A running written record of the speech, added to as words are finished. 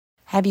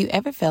Have you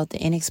ever felt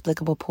the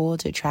inexplicable pull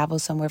to travel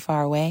somewhere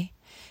far away?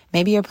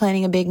 Maybe you're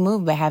planning a big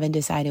move but haven't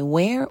decided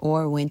where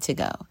or when to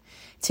go.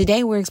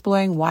 Today we're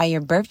exploring why your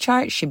birth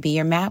chart should be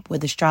your map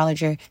with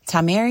astrologer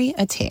Tamari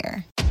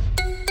Ater.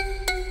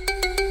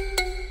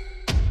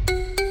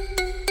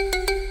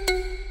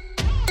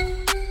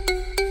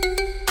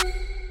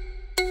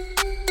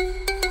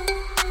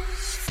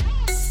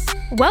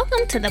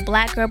 Welcome to the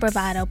Black Girl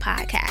Bravado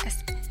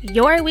podcast,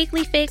 your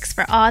weekly fix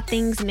for all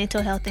things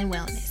mental health and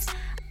wellness.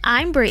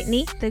 I'm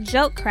Brittany, the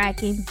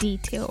joke-cracking,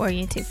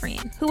 detail-oriented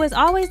friend who is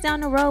always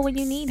down the road when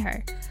you need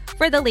her.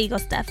 For the legal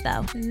stuff,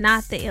 though,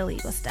 not the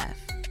illegal stuff.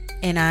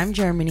 And I'm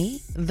Germany,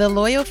 the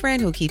loyal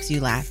friend who keeps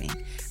you laughing.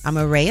 I'm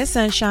a ray of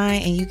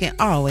sunshine, and you can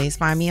always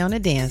find me on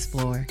the dance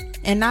floor.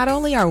 And not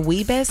only are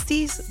we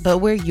besties, but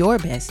we're your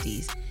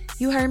besties.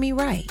 You heard me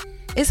right.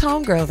 It's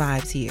homegirl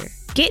vibes here.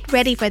 Get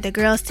ready for the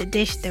girls to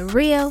dish the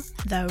real,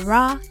 the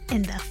raw,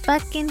 and the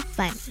fucking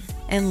funny.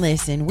 And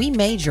listen, we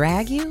may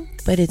drag you,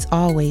 but it's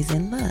always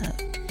in love.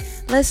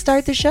 Let's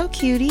start the show,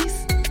 cuties.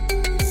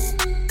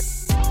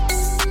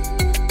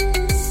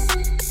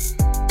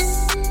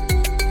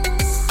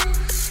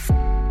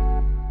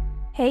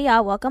 Hey,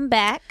 y'all. Welcome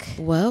back.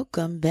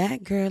 Welcome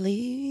back,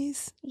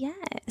 girlies.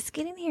 Yes.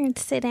 Get in here and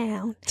sit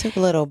down. Took a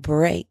little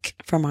break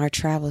from our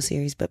travel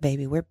series, but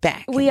baby, we're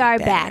back. We are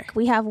back.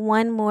 We have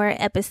one more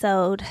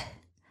episode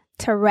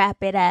to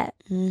wrap it up.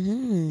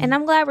 And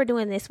I'm glad we're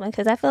doing this one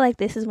because I feel like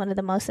this is one of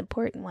the most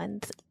important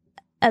ones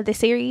of the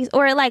series,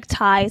 or it like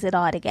ties it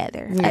all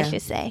together. I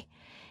should say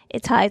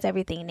it ties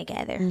everything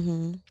together.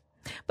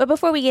 But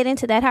before we get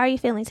into that, how are you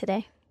feeling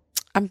today?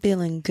 I'm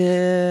feeling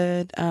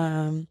good.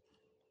 Yeah,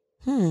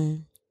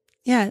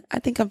 I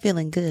think I'm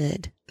feeling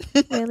good.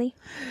 Really?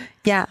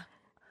 Yeah.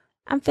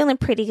 I'm feeling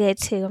pretty good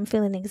too. I'm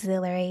feeling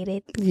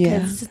exhilarated. Yeah.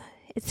 Because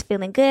it's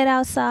feeling good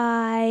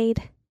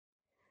outside.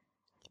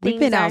 We've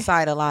been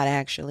outside a lot,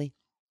 actually.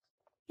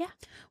 Yeah.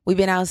 We've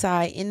been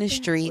outside in the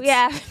streets.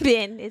 Yeah,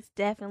 it's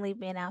definitely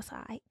been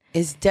outside.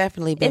 It's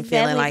definitely been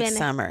feeling like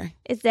summer.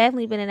 It's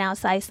definitely been an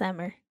outside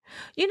summer.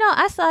 You know,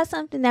 I saw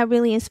something that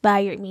really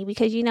inspired me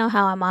because you know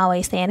how I'm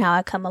always saying how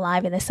I come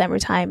alive in the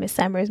summertime, and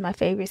summer is my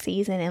favorite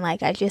season, and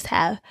like I just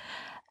have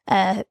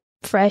a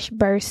fresh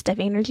burst of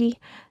energy.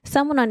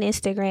 Someone on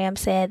Instagram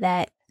said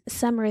that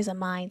summer is a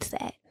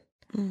mindset.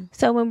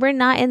 So when we're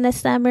not in the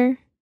summer,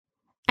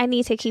 I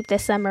need to keep the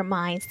summer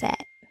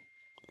mindset.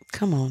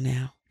 Come on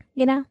now.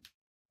 You know?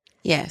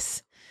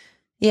 Yes.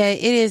 Yeah,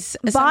 it is.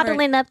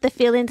 Bottling up the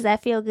feelings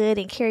that feel good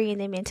and carrying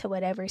them into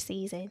whatever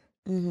season.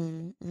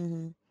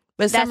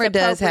 But summer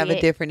does have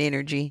a different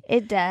energy.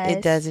 It does.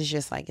 It does. It's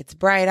just like it's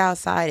bright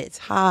outside. It's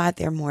hot.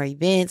 There are more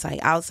events,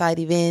 like outside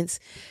events.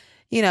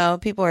 You know,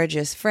 people are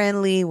just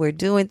friendly. We're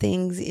doing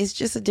things. It's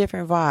just a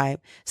different vibe.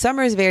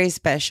 Summer is very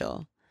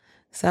special.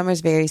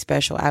 Summer's very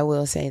special. I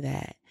will say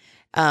that.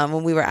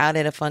 When we were out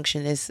at a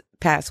function this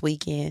past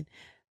weekend,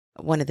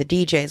 one of the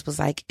DJs was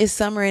like, "It's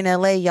summer in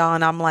LA, y'all."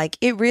 And I'm like,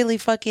 it really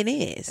fucking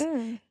is.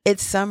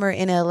 It's summer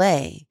in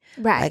LA.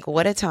 Right. Like,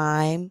 what a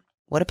time.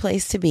 What a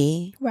place to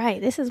be. Right.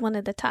 This is one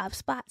of the top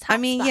spots.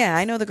 Yeah,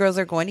 I know the girls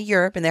are going to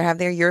Europe and they have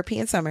their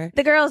European summer.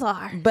 The girls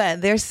are.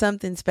 But there's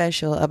something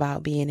special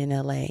about being in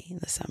LA in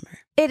the summer.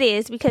 It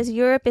is, because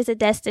Europe is a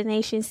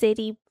destination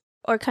city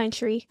or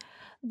country,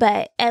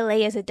 but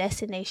LA is a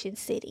destination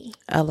city.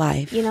 A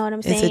life. You know what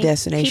I'm saying? It's a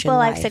destination. People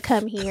like to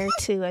come here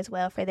too as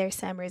well for their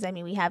summers. I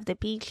mean, we have the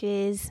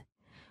beaches.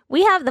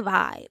 We have the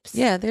vibes.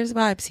 Yeah, there's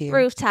vibes here.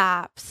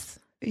 Rooftops.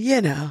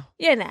 You know.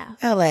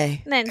 LA.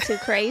 Nothing too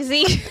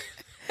crazy.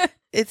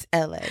 It's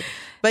LA.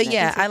 But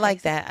yeah, I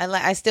like that.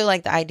 I still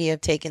like the idea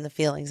of taking the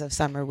feelings of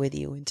summer with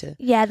you into.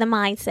 Yeah, the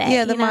mindset.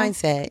 Yeah, the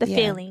mindset. The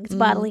feelings.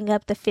 Bottling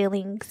up the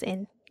feelings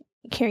and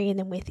carrying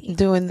them with you.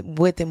 Doing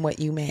with them what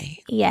you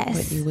may. Yes.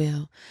 What you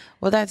will.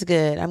 Well, that's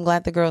good. I'm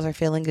glad the girls are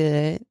feeling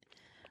good.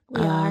 We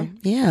are.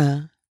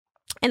 Yeah.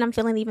 And I'm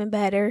feeling even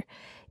better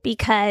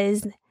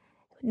because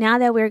now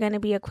that we're going to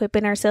be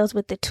equipping ourselves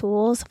with the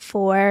tools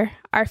for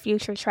our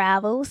future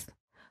travels,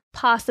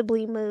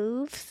 possibly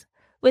moves,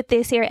 with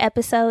this here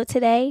episode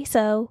today.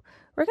 So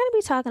we're going to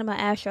be talking about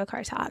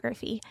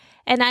astrocartography.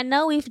 And I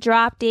know we've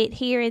dropped it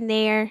here and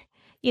there.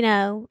 You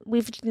know,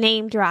 we've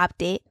name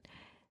dropped it.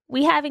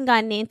 We haven't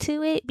gotten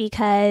into it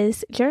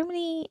because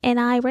Germany and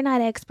we're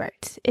not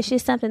experts. It's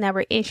just something that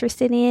we're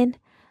interested in.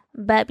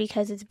 But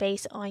because it's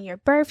based on your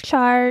birth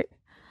chart,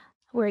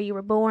 where you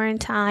were born,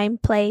 time,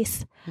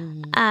 place,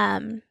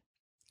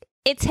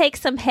 it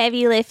takes some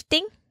heavy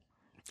lifting.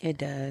 It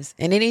does.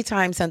 And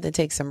anytime something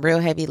takes some real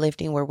heavy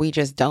lifting where we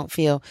just don't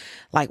feel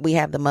like we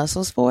have the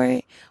muscles for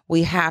it,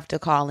 we have to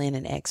call in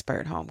an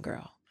expert,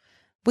 homegirl.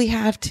 We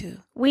have to.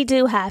 We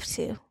do have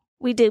to.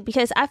 We do.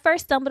 Because I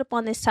first stumbled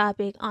upon this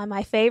topic on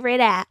my favorite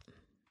app,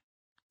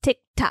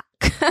 TikTok.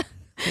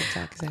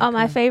 On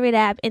my favorite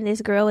app. And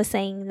this girl was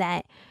saying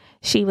that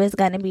she was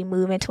going to be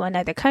moving to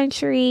another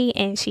country,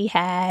 and she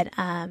had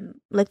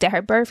looked at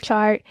her birth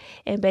chart,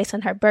 and based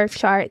on her birth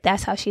chart,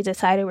 that's how she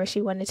decided where she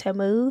wanted to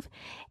move.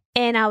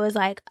 And I was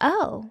like,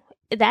 oh,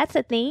 that's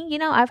a thing. You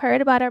know, I've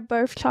heard about our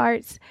birth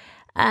charts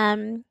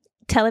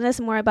telling us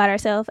more about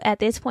ourselves. At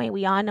this point,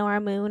 we all know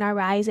our moon, our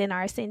rising,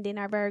 our ascendant,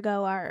 our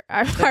Virgo, our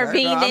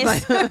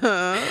Venus,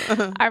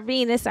 our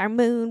Venus, our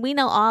moon. We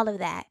know all of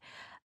that.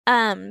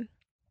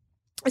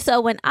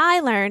 So when I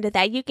learned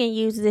that you can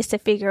use this to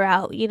figure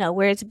out,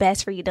 where it's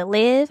best for you to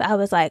live, I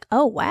was like,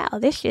 oh, wow,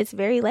 this shit's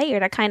very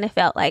layered. I kind of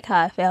felt like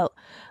how I felt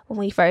when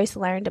we first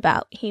learned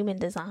about human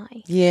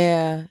design.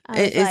 Yeah.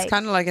 It's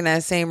kind of like in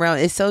that same realm.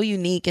 It's so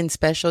unique and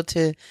special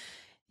to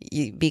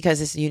you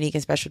because it's unique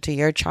and special to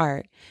your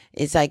chart.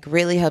 It's like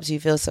really helps you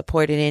feel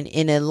supported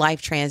in a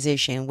life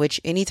transition, which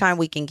anytime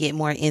we can get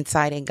more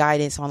insight and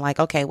guidance on like,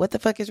 okay, what the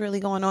fuck is really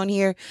going on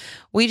here?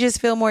 We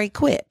just feel more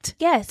equipped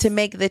to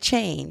make the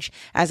change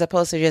as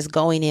opposed to just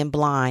going in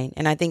blind.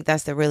 And I think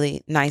that's the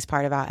really nice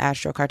part about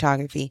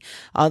astrocartography.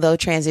 Although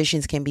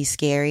transitions can be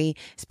scary,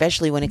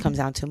 especially when it comes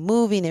down to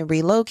moving and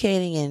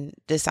relocating and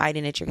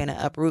deciding that you're going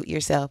to uproot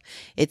yourself.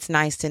 It's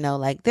nice to know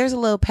like there's a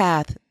little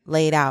path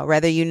laid out,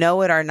 whether you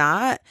know it or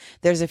not.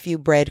 There's a few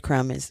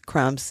breadcrumbs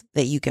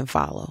that you can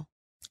follow.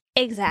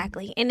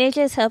 Exactly. And it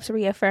just helps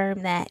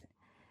reaffirm that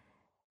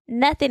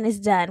nothing is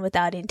done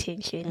without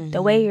intention. Mm-hmm.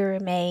 The way you're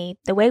made,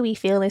 the way we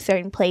feel in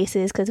certain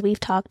places, because we've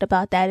talked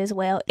about that as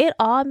well. It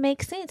all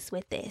makes sense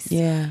with this.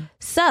 Yeah.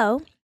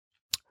 So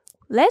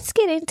let's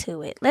get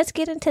into it. Let's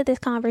get into this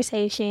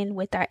conversation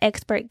with our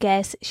expert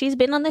guest. She's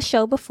been on the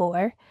show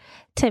before,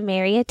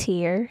 Tamaria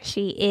Tier.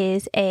 She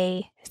is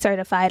a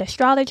certified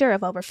astrologer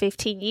of over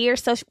 15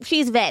 years. So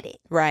she's vetted.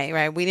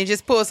 Right. We didn't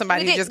just pull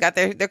somebody who just got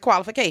their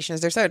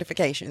qualifications, their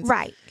certifications.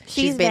 Right.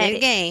 She's been in the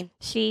game.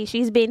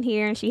 She's been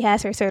here and she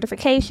has her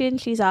certification.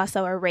 She's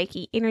also a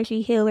Reiki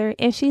energy healer.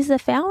 And she's the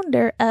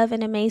founder of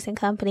an amazing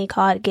company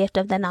called Gift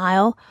of the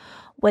Nile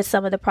with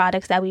some of the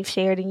products that we've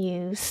shared and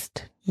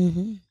used.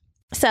 Mm-hmm.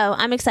 So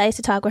I'm excited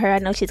to talk with her. I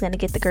know she's going to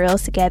get the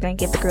girls together and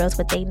give the girls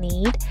what they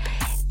need.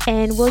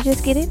 And we'll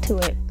just get into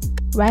it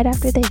right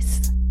after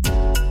this.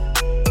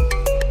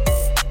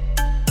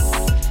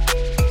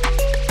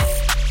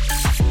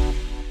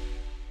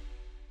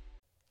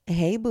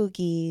 Hey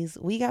Bookies,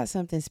 we got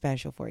something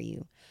special for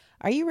you.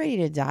 Are you ready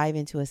to dive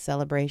into a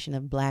celebration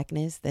of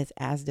Blackness that's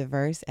as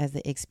diverse as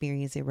the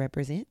experience it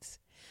represents?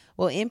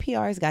 Well,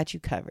 NPR's got you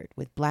covered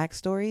with Black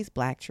Stories,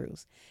 Black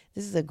Truths.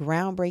 This is a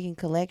groundbreaking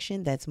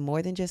collection that's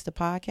more than just a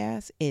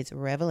podcast, it's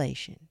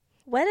revelation.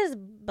 What does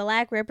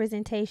Black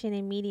representation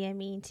in media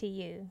mean to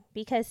you?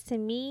 Because to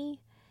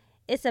me,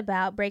 it's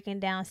about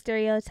breaking down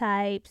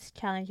stereotypes,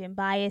 challenging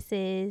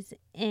biases,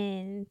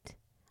 and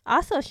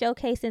also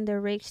showcasing the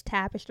rich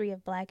tapestry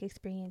of Black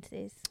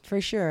experiences.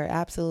 For sure,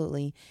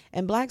 absolutely.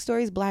 And Black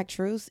Stories, Black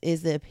Truths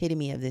is the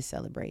epitome of this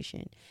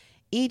celebration.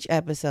 Each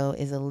episode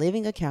is a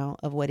living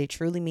account of what it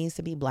truly means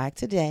to be Black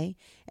today,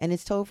 and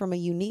it's told from a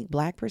unique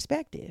Black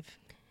perspective.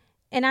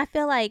 And I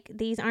feel like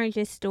these aren't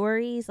just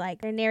stories,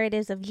 like they're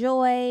narratives of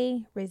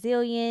joy,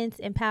 resilience,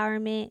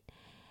 empowerment,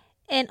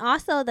 and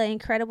also the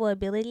incredible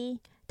ability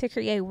to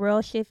create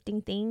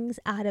world-shifting things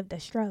out of the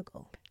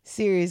struggle.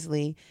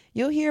 Seriously,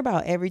 you'll hear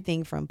about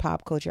everything from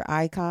pop culture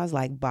icons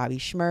like Bobby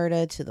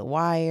Shmurda to The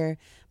Wire,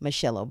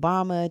 Michelle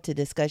Obama, to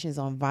discussions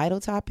on vital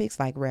topics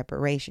like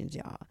reparations,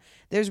 y'all.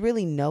 There's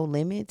really no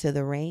limit to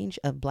the range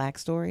of Black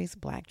Stories,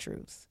 Black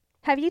Truths.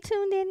 Have you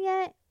tuned in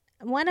yet?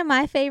 One of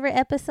my favorite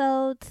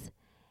episodes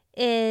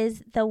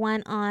is the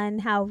one on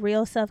how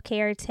real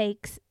self-care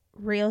takes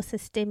real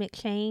systemic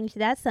change.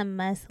 That's a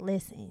must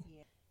listen.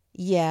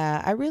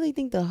 Yeah, I really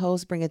think the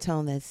hosts bring a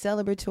tone that's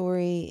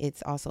celebratory.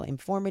 It's also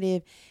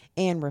informative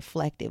and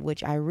reflective,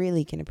 which I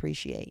really can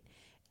appreciate.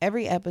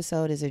 Every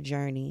episode is a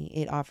journey.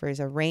 It offers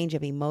a range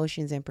of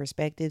emotions and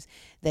perspectives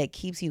that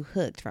keeps you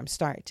hooked from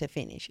start to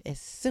finish. As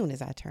soon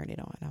as I turn it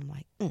on, I'm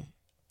like,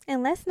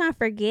 And let's not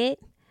forget,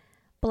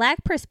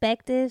 Black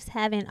perspectives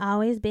haven't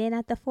always been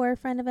at the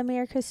forefront of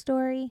America's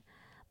story,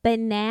 but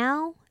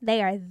now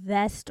they are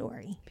the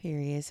story.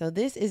 Period. So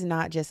this is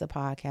not just a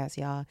podcast,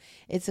 y'all.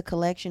 It's a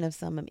collection of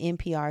some of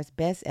NPR's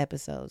best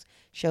episodes,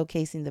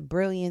 showcasing the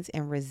brilliance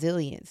and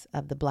resilience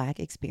of the Black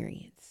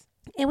experience.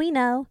 And we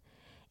know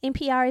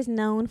NPR is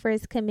known for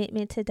its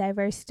commitment to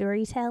diverse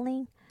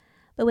storytelling,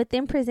 but with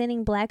them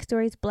presenting Black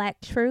Stories,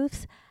 Black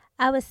Truths,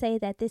 I would say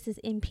that this is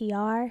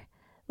NPR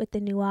with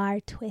the noir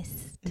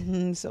twist.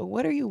 So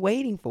what are you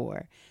waiting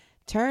for?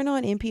 Turn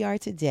on NPR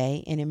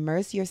today and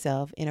immerse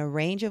yourself in a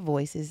range of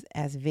voices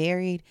as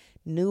varied,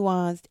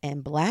 nuanced,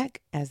 and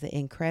Black as the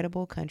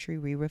incredible country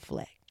we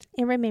reflect.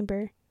 And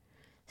remember,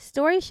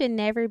 stories should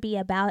never be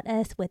about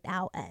us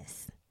without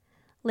us.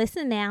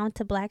 Listen now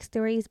to Black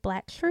Stories,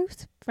 Black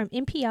Truths from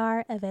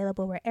NPR,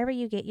 available wherever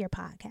you get your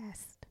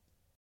podcast.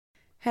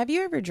 Have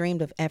you ever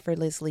dreamed of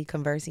effortlessly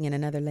conversing in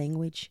another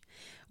language?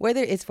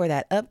 Whether it's for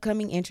that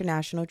upcoming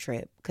international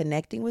trip,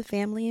 connecting with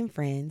family and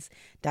friends,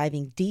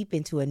 diving deep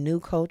into a new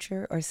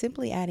culture, or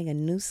simply adding a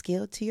new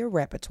skill to your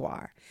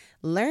repertoire,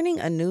 learning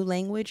a new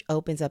language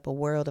opens up a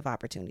world of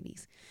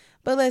opportunities.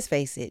 But let's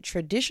face it,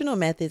 traditional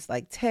methods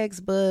like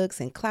textbooks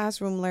and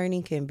classroom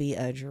learning can be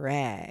a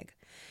drag.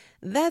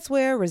 That's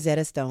where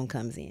Rosetta Stone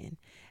comes in.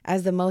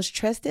 As the most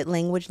trusted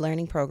language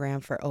learning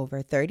program for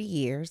over 30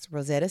 years,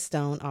 Rosetta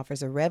Stone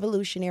offers a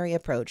revolutionary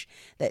approach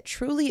that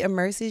truly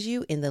immerses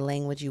you in the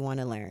language you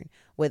want to learn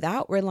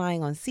without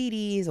relying on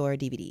CDs or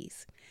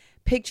DVDs.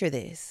 Picture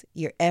this.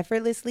 You're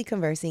effortlessly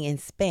conversing in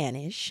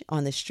Spanish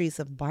on the streets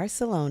of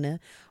Barcelona,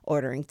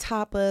 ordering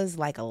tapas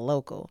like a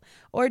local,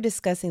 or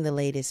discussing the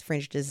latest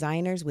French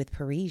designers with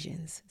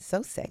Parisians.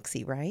 So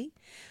sexy, right?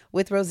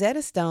 With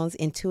Rosetta Stone's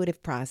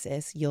intuitive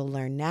process, you'll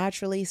learn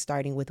naturally,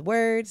 starting with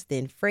words,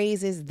 then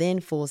phrases, then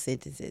full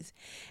sentences.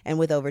 And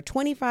with over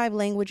 25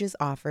 languages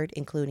offered,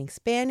 including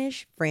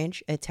Spanish,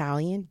 French,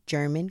 Italian,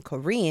 German,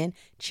 Korean,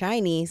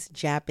 Chinese,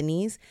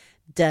 Japanese,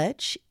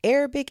 Dutch,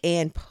 Arabic,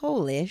 and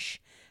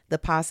Polish, the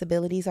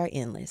possibilities are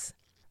endless.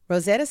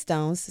 Rosetta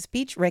Stone's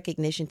speech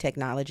recognition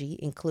technology,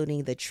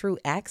 including the True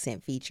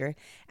Accent feature,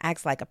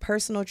 acts like a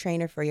personal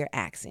trainer for your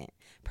accent,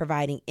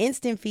 providing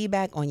instant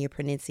feedback on your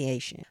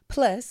pronunciation.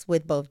 Plus,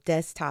 with both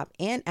desktop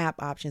and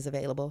app options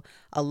available,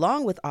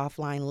 along with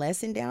offline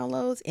lesson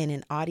downloads and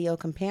an audio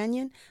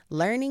companion,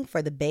 learning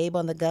for the babe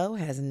on the go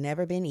has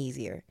never been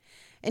easier.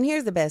 And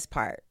here's the best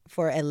part.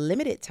 For a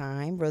limited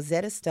time,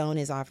 Rosetta Stone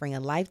is offering a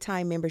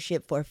lifetime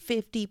membership for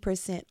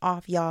 50%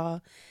 off,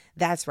 y'all.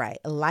 That's right,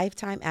 a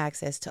lifetime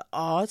access to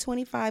all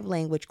 25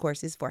 language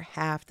courses for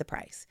half the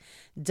price.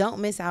 Don't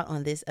miss out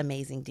on this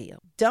amazing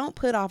deal. Don't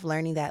put off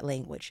learning that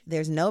language.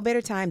 There's no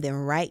better time than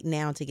right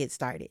now to get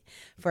started.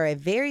 For a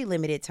very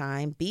limited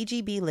time,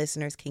 BGB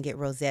listeners can get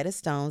Rosetta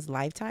Stone's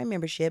lifetime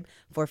membership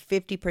for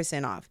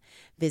 50% off.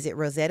 Visit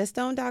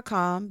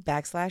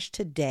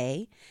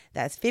rosettastone.com/today.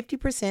 That's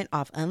 50%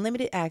 off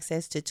unlimited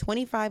access to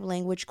 25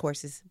 language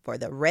courses for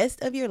the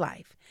rest of your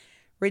life.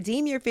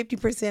 Redeem your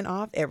 50%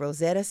 off at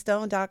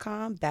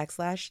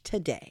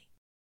rosettastone.com/today.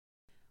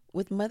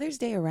 With Mother's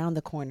Day around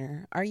the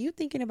corner, are you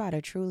thinking about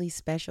a truly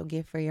special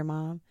gift for your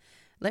mom?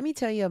 Let me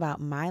tell you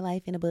about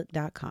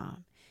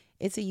mylifeinabook.com.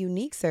 It's a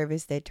unique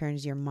service that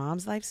turns your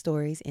mom's life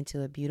stories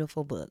into a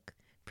beautiful book.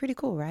 Pretty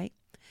cool, right?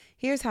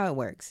 Here's how it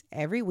works.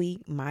 Every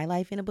week,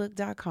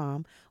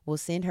 mylifeinabook.com will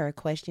send her a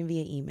question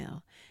via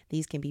email.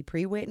 These can be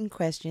pre-written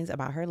questions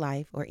about her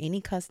life or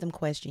any custom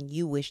question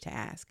you wish to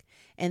ask.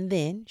 And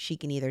then she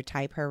can either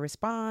type her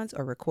response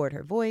or record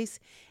her voice,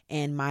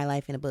 and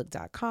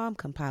mylifeinabook.com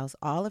compiles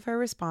all of her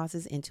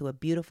responses into a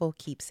beautiful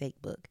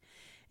keepsake book.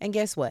 And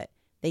guess what?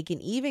 They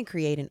can even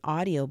create an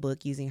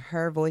audiobook using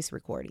her voice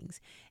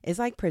recordings. It's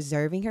like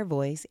preserving her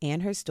voice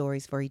and her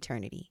stories for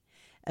eternity.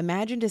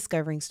 Imagine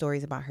discovering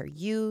stories about her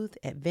youth,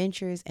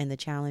 adventures, and the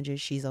challenges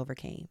she's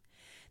overcame.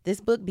 This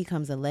book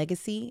becomes a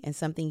legacy and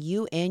something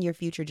you and your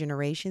future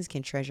generations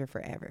can treasure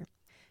forever.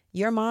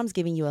 Your mom's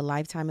giving you a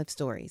lifetime of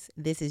stories.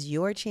 This is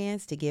your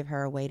chance to give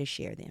her a way to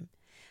share them.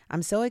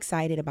 I'm so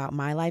excited about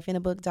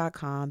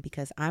mylifeinabook.com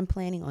because I'm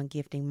planning on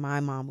gifting my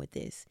mom with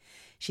this.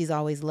 She's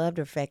always loved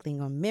reflecting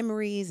on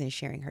memories and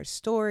sharing her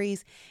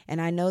stories,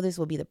 and I know this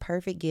will be the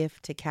perfect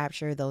gift to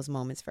capture those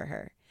moments for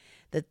her.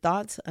 The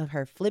thoughts of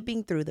her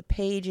flipping through the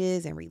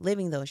pages and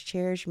reliving those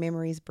cherished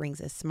memories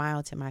brings a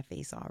smile to my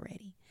face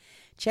already.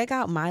 Check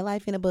out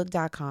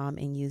mylifeinabook.com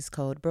and use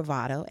code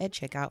BRAVADO at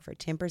checkout for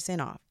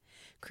 10% off.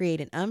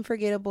 Create an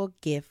unforgettable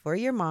gift for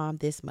your mom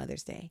this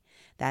Mother's Day.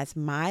 That's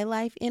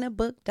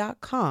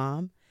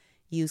mylifeinabook.com.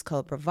 Use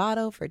code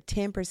BRAVADO for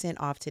 10%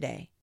 off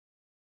today.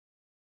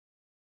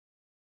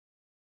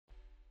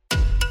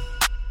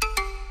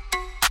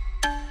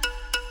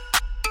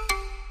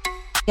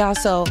 Y'all,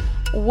 so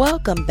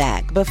welcome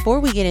back.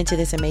 Before we get into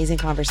this amazing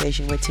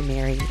conversation with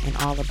Tamari and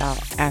all about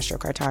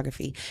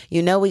astrocartography,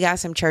 you know we got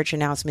some church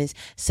announcements,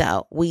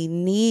 so we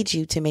need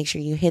you to make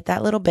sure you hit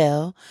that little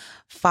bell,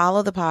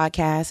 follow the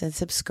podcast, and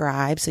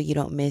subscribe so you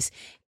don't miss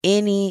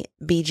any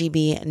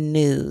BGB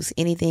news,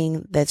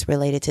 anything that's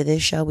related to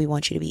this show. We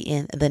want you to be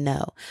in the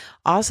know.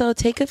 Also,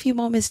 take a few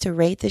moments to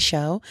rate the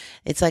show.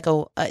 It's like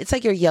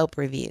your Yelp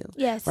review.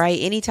 Yes. Right?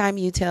 Anytime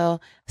you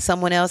tell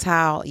someone else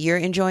how you're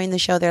enjoying the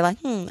show, they're like,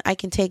 I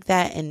can take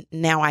that and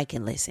now I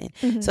can listen.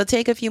 Mm-hmm. So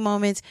take a few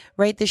moments,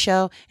 rate the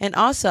show. And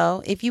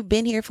also, if you've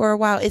been here for a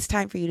while, it's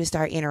time for you to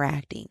start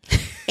interacting.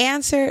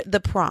 Answer the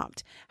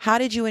prompt. How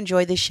did you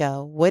enjoy the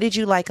show? What did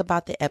you like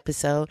about the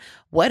episode?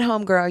 What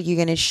homegirl are you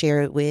going to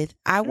share it with?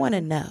 I want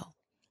to know.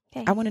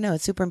 Okay. I want to know.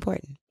 It's super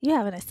important. You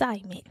have an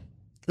assignment.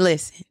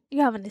 Listen.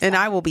 You have an assignment. And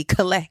I will be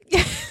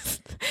collecting.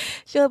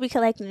 She'll be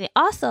collecting it.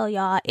 Also,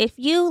 y'all, if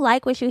you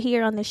like what you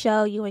hear on the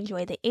show, you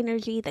enjoy the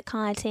energy, the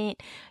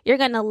content, you're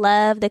going to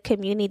love the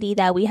community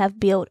that we have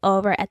built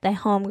over at the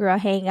Homegirl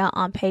Hangout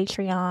on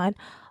Patreon.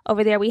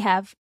 Over there, we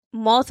have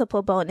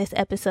multiple bonus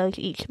episodes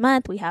each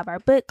month. We have our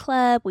book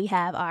club. We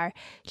have our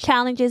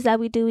challenges that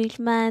we do each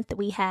month.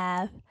 We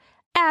have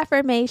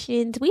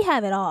affirmations. We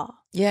have it all.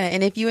 Yeah.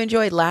 And if you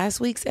enjoyed last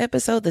week's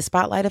episode, the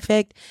Spotlight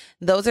Effect,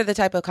 those are the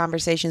type of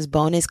conversations,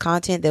 bonus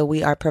content that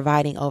we are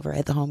providing over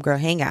at the Homegirl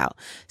Hangout.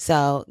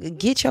 So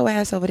get your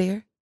ass over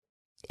there.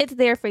 It's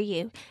there for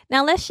you.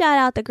 Now let's shout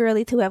out the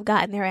girlies who have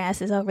gotten their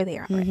asses over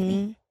there already.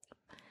 Mm-hmm.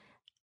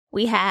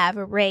 We have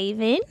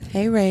Raven.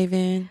 Hey,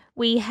 Raven.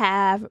 We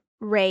have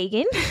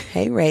Reagan.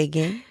 Hey,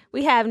 Reagan.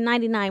 We have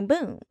 99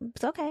 booms.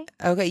 Okay.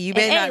 Okay, you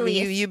better not.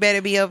 You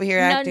better be over here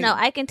acting. No.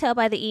 I can tell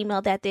by the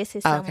email that this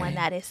is someone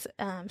that is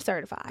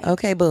certified.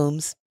 Okay,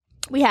 booms.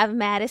 We have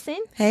Madison.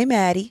 Hey,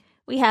 Maddie.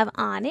 We have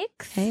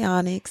Onyx. Hey,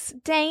 Onyx.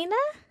 Dana.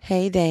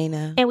 Hey,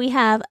 Dana. And we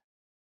have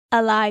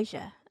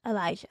Elijah.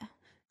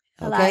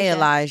 Okay,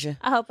 Elijah.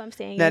 I hope I'm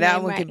saying now your that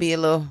name one right. could be a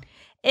little.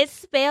 It's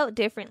spelled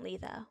differently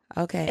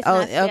though. Okay. It's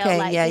not spelled okay.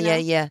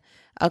 like, Yeah.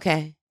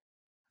 Okay.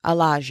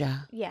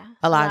 Elijah. Yeah.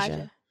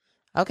 Elijah.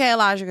 Okay,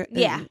 Elijah.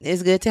 Yeah.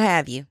 It's good to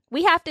have you.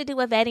 We have to do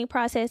a vetting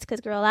process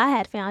because, girl, I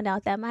had found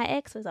out that my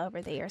ex was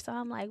over there. So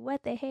I'm like,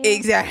 what the hell?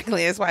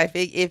 Exactly. That's why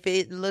if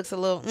it looks a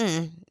little,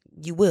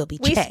 you will be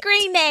checked. We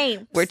screen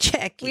names. We're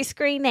checking. We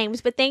screen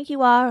names. But thank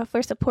you all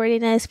for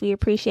supporting us. We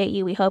appreciate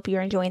you. We hope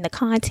you're enjoying the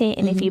content.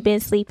 And if you've been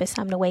asleep, it's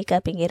time to wake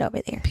up and get over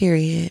there.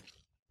 Period.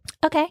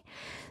 Okay.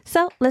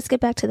 So let's get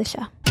back to the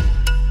show.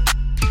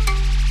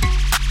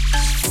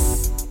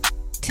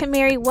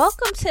 Tamiri,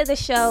 welcome to the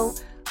show.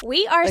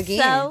 We are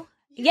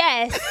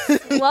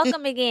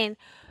welcome again.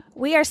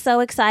 We are so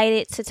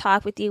excited to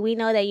talk with you. We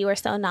know that you are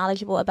so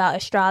knowledgeable about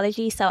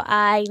astrology. So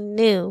I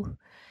knew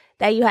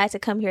that you had to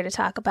come here to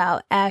talk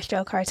about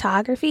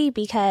astrocartography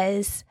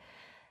because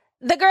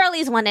the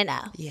girlies want to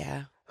know.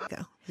 Yeah.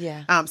 Go.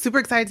 Yeah. I'm super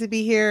excited to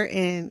be here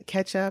and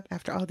catch up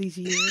after all these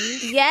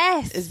years.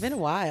 Yes. It's been a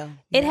while.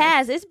 It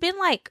has. It's been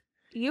like,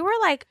 you were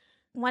like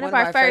one of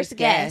our first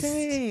guests.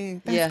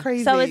 Dang, that's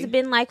crazy. So it's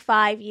been like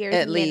 5 years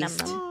At minimum.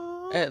 least.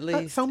 Aww, At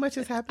least. so much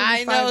has happened. I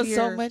in 5 know years.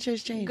 so much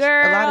has changed.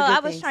 Girl, a lot of good I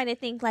was things. trying to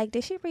think like,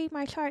 did she read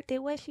my chart? Did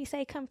what she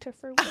say come to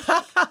fruition?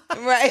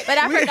 Right. But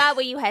I forgot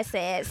what you had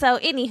said. So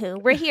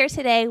anywho, we're here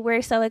today.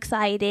 We're so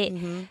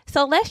excited.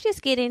 So let's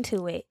just get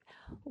into it.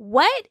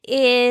 What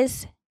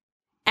is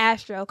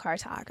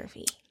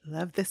astrocartography?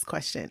 Love this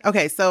question.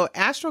 Okay, so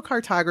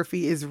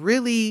astrocartography is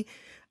really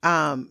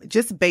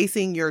just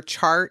basing your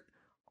chart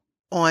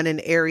on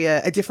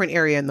a different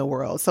area in the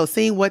world. So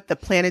seeing what the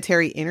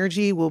planetary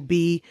energy will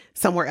be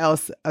somewhere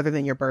else other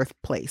than your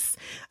birthplace.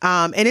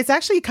 And it's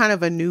actually kind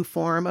of a new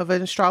form of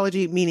an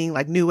astrology, meaning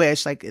like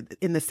newish, like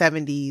in the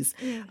 70s.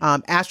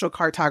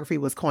 Astrocartography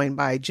was coined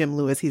by Jim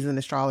Lewis. He's an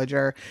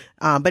astrologer.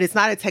 But it's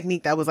not a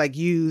technique that was like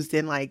used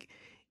in like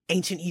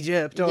ancient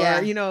Egypt or,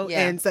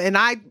 and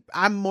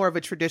I'm more of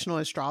a traditional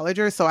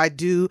astrologer. So I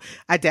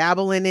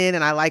dabble in it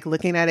and I like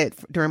looking at it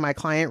during my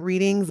client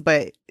readings,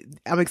 but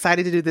I'm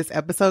excited to do this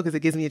episode because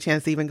it gives me a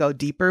chance to even go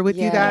deeper with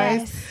you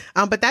guys.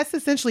 But that's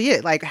essentially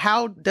it. Like,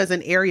 how does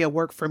an area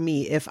work for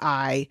me if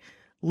I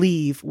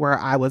leave where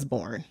I was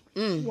born?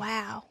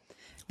 Wow.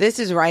 This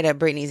is right up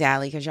Brittany's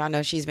alley because y'all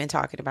know she's been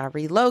talking about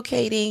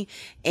relocating,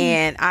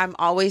 and I'm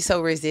always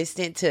so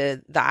resistant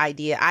to the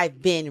idea.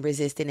 I've been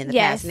resistant in the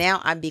past.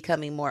 Now I'm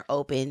becoming more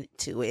open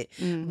to it.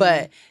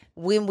 But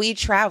when we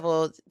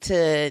traveled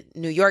to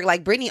New York,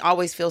 like Brittany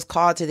always feels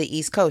called to the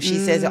East Coast. She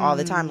says it all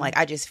the time. Like,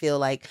 I just feel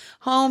like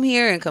home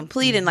here and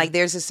complete. And like,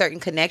 there's a certain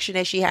connection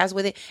that she has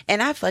with it.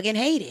 And I fucking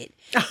hate it.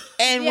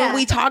 And when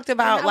we talked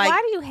about like,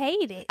 why do you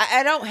hate it?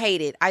 I don't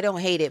hate it. I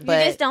don't hate it. But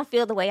you just don't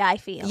feel the way I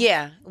feel.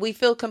 Yeah. We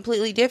feel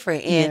completely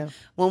different. And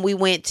when we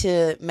went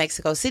to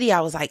Mexico City,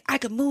 I was like, I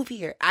could move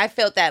here. I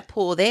felt that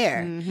pull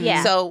there.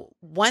 Yeah. So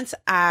once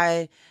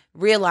I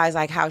realized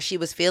like how she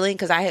was feeling,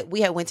 because we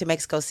had went to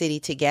Mexico City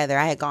together.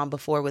 I had gone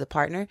before with a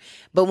partner,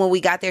 but when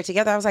we got there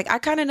together, I was like, I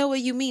kind of know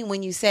what you mean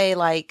when you say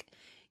like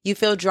you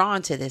feel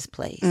drawn to this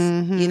place,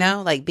 you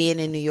know, like being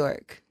in New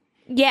York.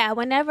 Yeah,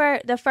 whenever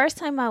the first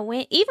time I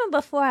went, even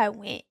before I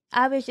went,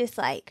 I was just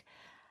like,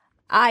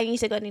 I need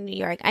to go to New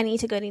York. I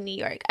need to go to New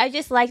York. I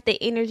just like the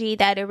energy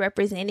that it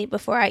represented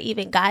before I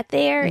even got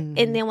there. And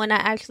then when I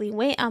actually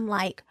went, I'm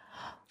like,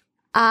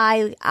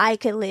 I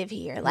could live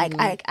here. Like,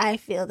 I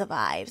feel the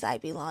vibes. I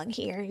belong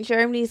here. And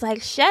Germany's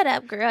like, shut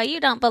up, girl. You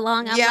don't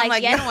belong. I'm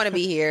like, you don't want to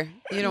be here.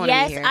 You don't want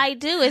to be here. Yes, I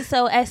do. And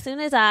so as soon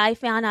as I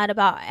found out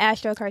about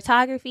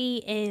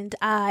astrocartography and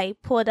I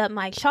pulled up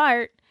my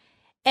chart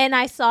and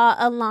I saw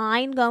a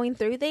line going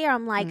through there,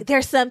 I'm like,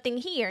 there's something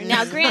here.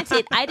 Now,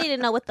 granted, I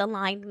didn't know what the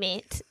line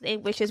meant,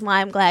 which is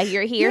why I'm glad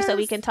you're here so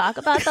we can talk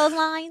about those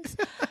lines.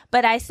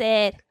 But I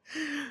said,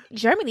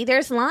 Germany,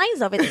 there's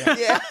lines over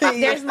there.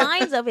 There's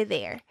lines over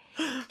there.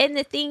 And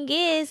the thing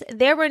is,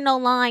 there were no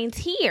lines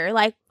here,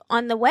 like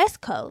on the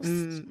West Coast.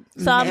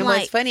 So I'm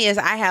what's funny is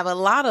I have a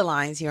lot of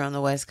lines here on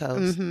the West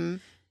Coast.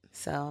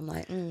 So I'm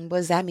like, what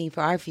does that mean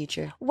for our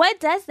future? What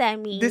does that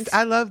mean?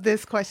 I love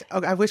this question.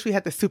 Oh, I wish we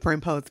had the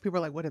superimpose. People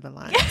are like, what are the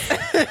lines?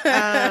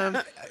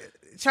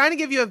 Trying to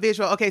give you a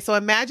visual. Okay, so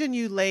imagine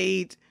you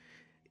laid...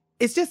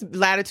 It's just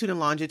latitude and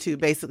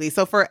longitude, basically.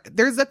 So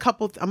there's a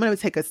couple, I'm going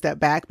to take a step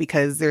back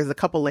because there's a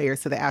couple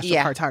layers to the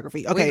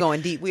astrocartography. Okay. We're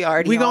going deep. We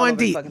going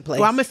deep.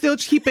 Well, I'm going to still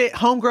keep it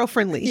homegirl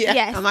friendly.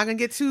 Yes. I'm not going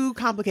to get too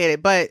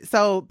complicated. But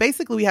so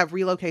basically we have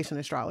relocation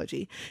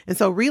astrology. And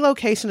so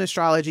relocation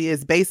astrology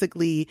is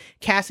basically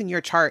casting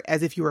your chart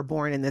as if you were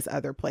born in this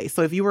other place.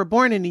 So if you were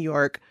born in New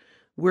York,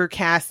 we're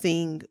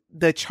casting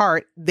the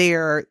chart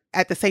there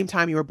at the same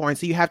time you were born.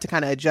 So you have to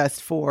kind of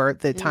adjust for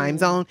the time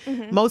zone.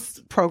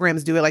 Most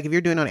programs do it. Like if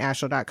you're doing it on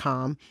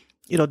astro.com,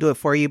 it'll do it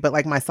for you, but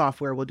like my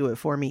software will do it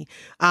for me.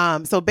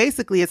 So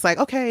basically it's like,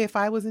 okay, if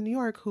I was in New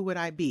York, who would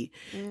I be?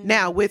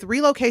 Now with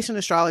relocation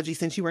astrology,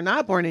 since you were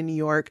not born in New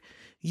York,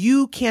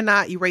 you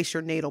cannot erase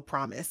your natal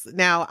promise.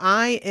 Now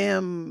I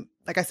am,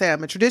 like I said,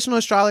 I'm a traditional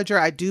astrologer.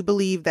 I do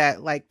believe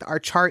that like our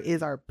chart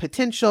is our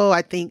potential.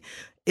 I think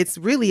it's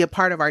really a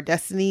part of our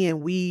destiny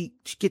and we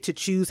get to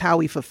choose how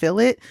we fulfill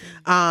it.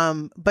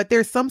 But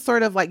there's some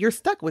sort of like, you're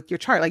stuck with your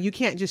chart. Like you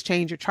can't just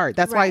change your chart.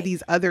 That's why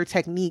these other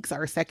techniques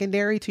are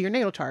secondary to your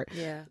natal chart.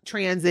 Yeah.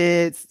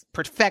 Transits,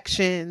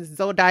 perfections,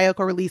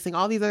 zodiacal releasing,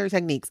 all these other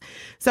techniques.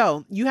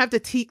 So you have to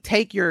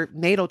take your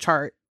natal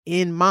chart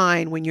in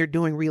mind when you're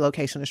doing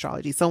relocation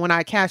astrology. So when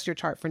I cast your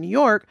chart for New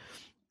York,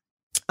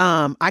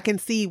 I can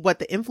see what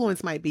the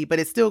influence might be, but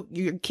it's still,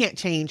 you can't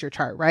change your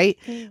chart, right?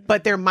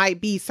 But there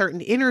might be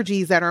certain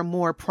energies that are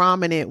more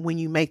prominent when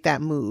you make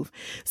that move.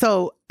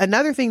 So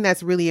another thing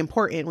that's really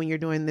important when you're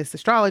doing this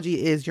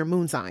astrology is your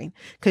moon sign,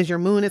 because your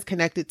moon is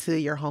connected to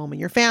your home and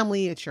your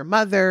family. It's your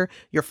mother.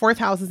 Your fourth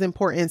house is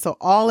important. So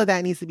all of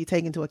that needs to be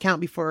taken into account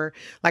before,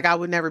 like, I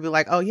would never be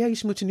like, oh yeah, you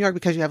should move to New York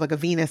because you have like a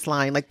Venus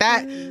line. Like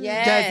that doesn't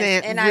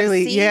and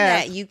really, I've seen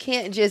that. You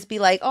can't just be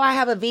like, oh, I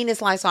have a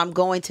Venus line, so I'm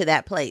going to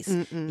that place.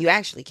 You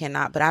actually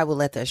cannot, but I will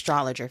let the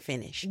astrologer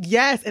finish.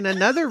 Yes. And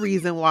another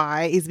reason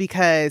why is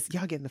because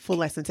y'all getting the full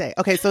lesson today.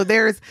 Okay. So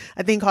there's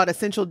a thing called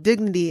essential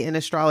dignity in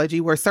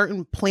astrology where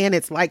certain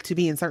planets like to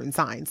be in certain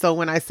signs. So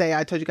when I say,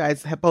 I told you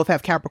guys both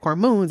have Capricorn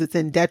moons, it's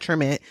in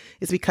detriment.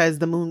 It's because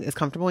the moon is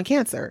comfortable in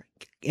Cancer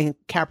and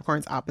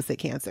Capricorn's opposite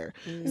Cancer.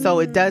 So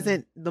it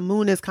doesn't, the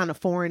moon is kind of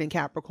foreign in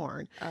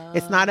Capricorn.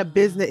 It's not a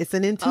business, it's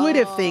an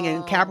intuitive thing.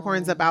 And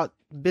Capricorn's about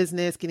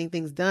business, getting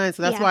things done.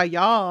 So that's why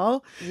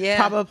y'all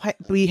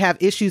probably have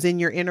issues in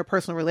your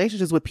interpersonal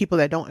relationships with people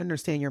that don't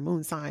understand your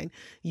moon sign.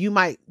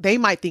 They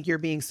might think you're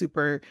being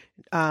super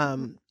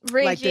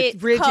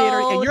rigid,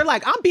 and you're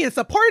like, I'm being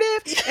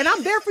supportive and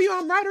I'm there for you.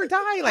 I'm ride or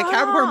die. Like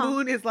Capricorn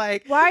moon is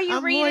like, why are you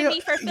reading me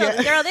for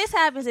feelings? Girl, this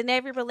happens in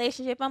every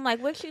relationship. I'm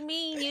like, what you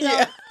mean? You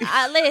know,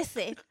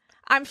 listen,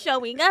 I'm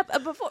showing up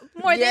before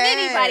more than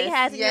anybody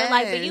has in your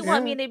life, but you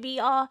want me to be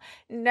all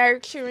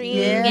nurturing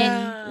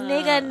and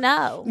nigga,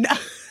 no.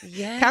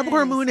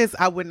 Capricorn moon is,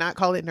 I would not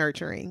call it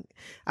nurturing.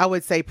 I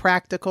would say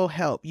practical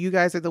help. You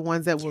guys are the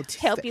ones that will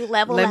help you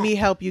level up. Let me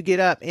help you get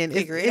up. And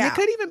it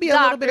could even be a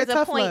little bit of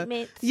tough love.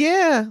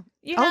 Yeah.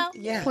 You know,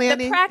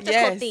 the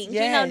practical things. You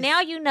know, now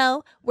you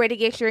know where to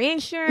get your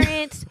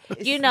insurance.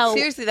 You know,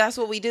 seriously, that's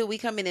what we do. We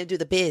come in and do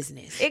the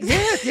business.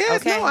 Exactly.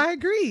 Yes, no, I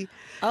agree.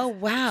 Oh,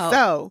 wow.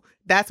 So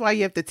that's why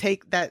you have to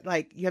take that,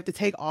 like, you have to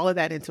take all of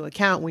that into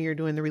account when you're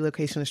doing the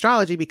relocation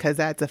astrology, because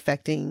that's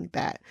affecting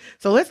that.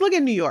 So let's look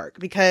at New York,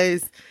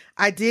 because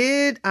I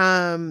did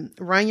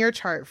run your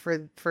chart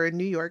for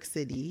New York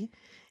City.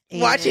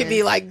 Watch it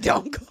be like,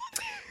 don't go.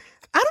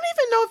 I don't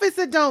even know if it's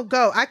a don't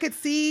go. I could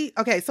see.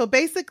 Okay. So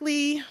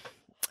basically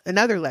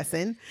another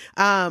lesson.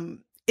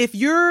 If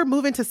you're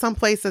moving to some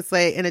place that's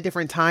like in a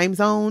different time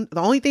zone, the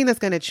only thing that's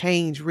going to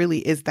change really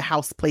is the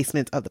house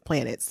placement of the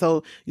planet.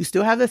 So you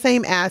still have the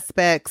same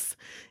aspects.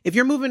 If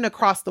you're moving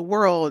across the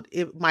world,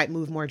 it might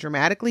move more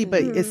dramatically,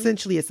 but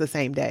essentially it's the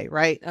same day,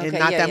 right? Okay, and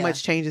not that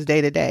much changes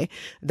day to day.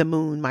 The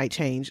moon might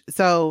change.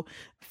 So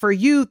for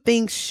you,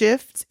 things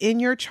shift in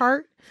your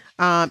chart.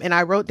 And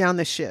I wrote down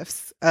the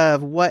shifts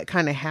of what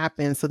kind of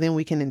happens, so then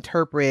we can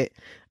interpret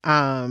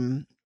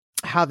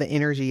how the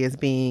energy is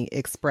being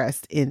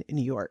expressed in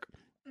New York.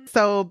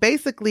 So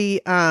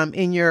basically,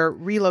 in your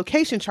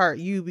relocation chart,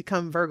 you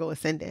become Virgo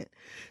ascendant.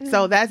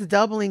 So that's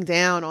doubling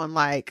down on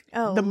like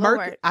the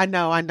Mercury. I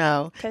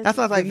know. That's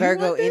why I was like,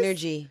 Virgo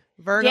energy.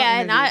 Virgo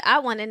energy. And I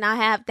want to not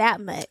have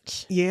that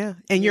much. Yeah.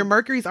 And your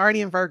Mercury's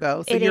already in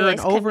Virgo. So you're an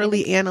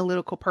overly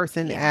analytical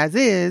person as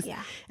is.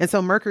 Yeah. And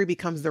so Mercury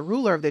becomes the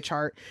ruler of the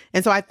chart.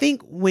 And so I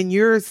think when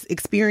you're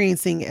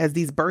experiencing as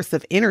these bursts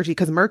of energy,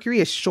 because Mercury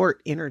is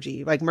short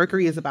energy, like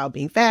Mercury is about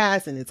being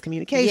fast and it's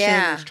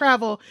communication, it's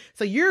travel.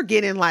 So you're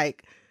getting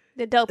like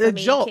the dopamine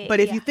jolt. kick,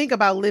 but if you think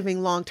about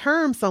living long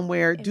term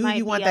somewhere, do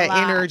you want that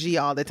energy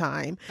all the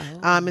time?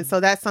 And so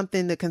that's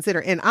something to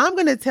consider. And I'm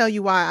going to tell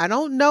you why I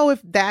don't know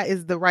if that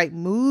is the right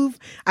move.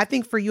 I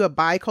think for you, a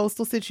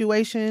bi-coastal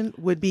situation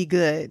would be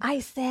good. I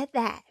said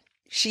that.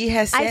 She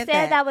has said that. I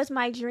said that was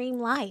my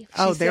dream life.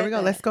 Oh, there we go.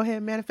 Let's go ahead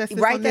and manifest this.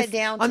 Write that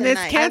down on tonight.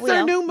 this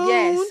Cancer new moon.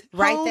 Yes,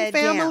 write that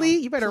family.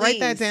 down. You better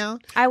write that down.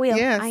 I will.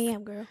 Yes. I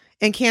am, girl.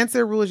 And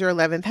Cancer rules your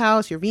 11th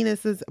house. Your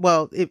Venus is,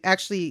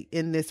 actually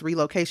in this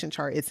relocation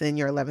chart, it's in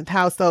your 11th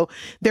house. So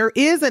there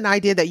is an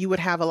idea that you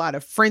would have a lot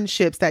of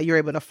friendships that you're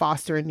able to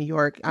foster in New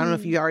York. I don't know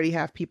if you already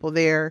have people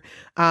there.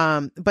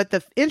 But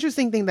the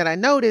interesting thing that I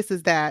noticed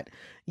is that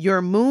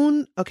your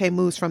moon,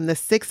 moves from the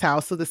 6th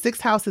house. So the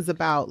 6th house is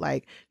about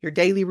like your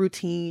daily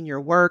routine, your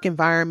work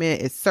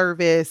environment, it's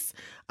service,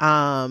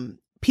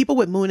 people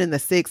with moon in the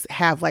 6th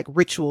have like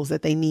rituals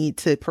that they need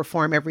to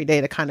perform every day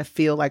to kind of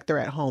feel like they're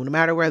at home, no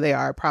matter where they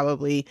are,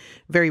 probably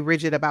very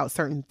rigid about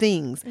certain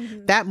things.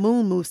 That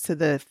moon moves to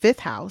the 5th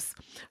house.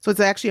 So it's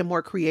actually a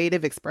more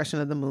creative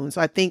expression of the moon.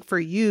 So I think for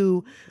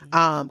you,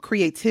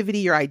 creativity,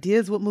 your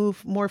ideas would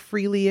move more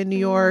freely in New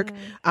York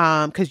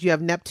because you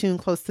have Neptune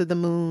close to the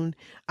moon.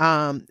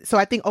 So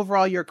I think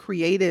overall your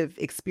creative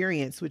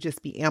experience would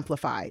just be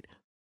amplified.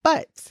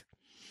 But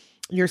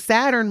your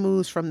Saturn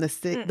moves from the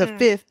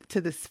 5th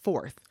to the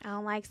 4th. I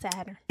don't like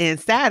Saturn. And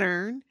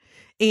Saturn,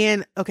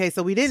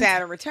 so we didn't.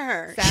 Saturn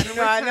return. Saturn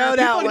return. I know that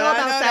People one. know I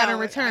about know Saturn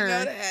that return.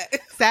 I know that.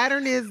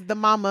 Saturn is the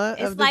mama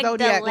It's of the like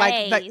zodiac.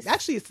 delays.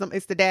 Actually,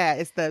 it's the dad.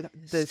 It's the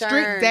Stern,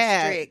 strict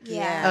dad strict,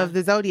 Yeah. of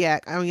the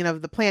zodiac.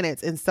 Of the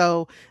planets. And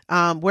so,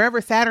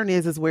 wherever Saturn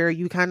is where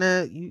you kind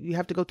of you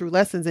have to go through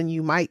lessons, and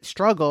you might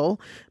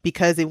struggle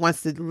because it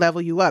wants to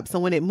level you up. So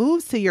when it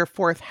moves to your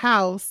 4th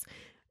house,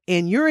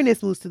 and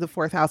Uranus moves to the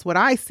 4th house, what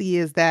I see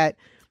is that,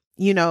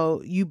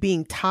 you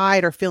being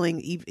tied or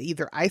feeling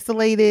either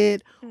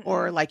isolated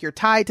or like you're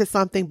tied to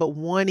something, but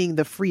wanting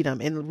the freedom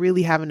and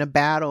really having to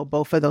battle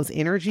both of those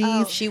energies.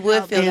 Oh, She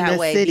would feel in that the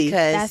way city.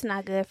 because That's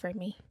not good for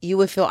me. you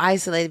would feel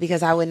isolated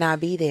because I would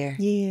not be there.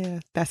 Yeah,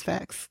 that's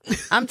facts.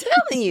 I'm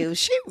telling you,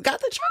 she got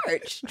the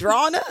chart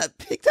drawn up,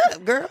 picked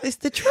up, girl. It's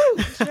the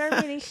truth.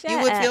 Germany, shut You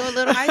would up. feel a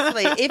little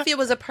isolated if it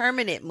was a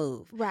permanent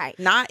move, Right.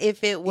 not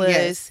if it was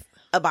Yes.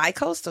 a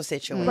bi-coastal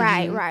situation.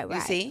 Right.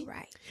 You see?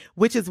 Right.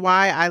 Which is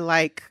why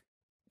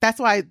that's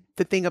why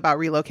the thing about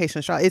relocation,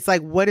 astrology, it's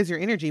like, what is your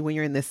energy when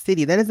you're in this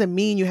city? That doesn't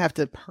mean you have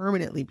to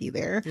permanently be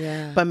there.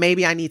 Yeah. But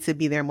maybe I need to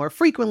be there more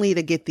frequently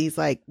to get these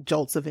like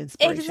jolts of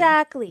inspiration.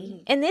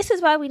 Exactly. And this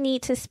is why we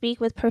need to speak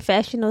with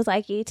professionals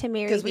like you,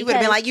 Tamiri. Because we would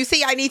have been like, you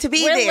see, I need to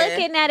be we're there.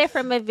 looking at it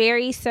from a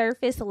very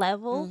surface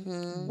level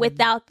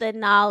without the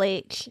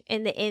knowledge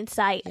and the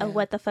insight of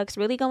what the fuck's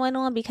really going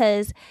on,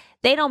 because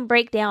they don't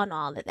break down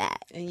all of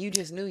that. And you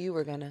just knew you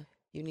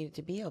needed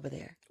to be over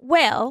there.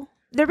 Well,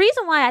 the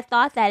reason why I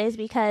thought that is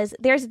because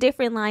there's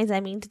different lines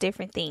that means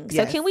different things.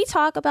 Yes. So can we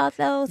talk about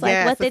those? Like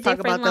Yes, what the let's talk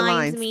different about the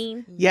lines lines.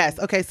 mean? Yes.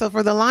 Okay. So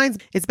for the lines,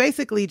 it's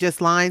basically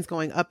just lines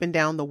going up and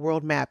down the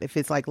world map if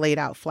it's like laid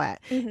out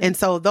flat. And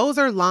so those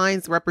are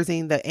lines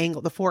representing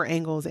the 4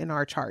 angles in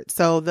our chart.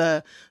 So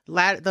the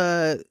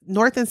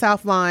north and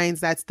south lines,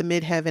 that's the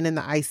midheaven and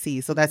the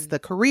IC. So that's the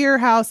career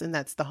house, and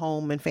that's the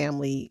home and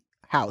family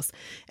house.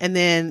 And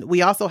then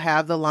we also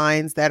have the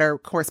lines that are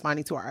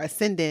corresponding to our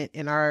ascendant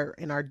and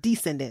our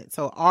descendant.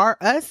 So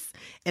us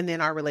and then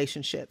our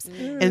relationships.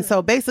 And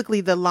so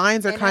basically the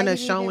lines are kind of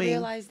showing. I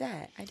realize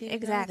that. I didn't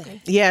Exactly. know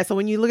that. Yeah. So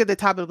when you look at the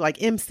top of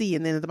like MC,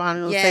 and then at the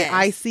bottom it'll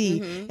Yes. say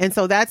IC. And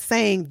so that's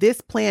saying this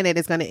planet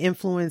is going to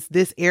influence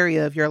this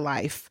area of your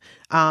life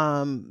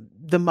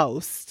the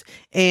most.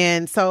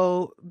 And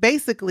so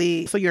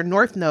basically, your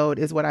north node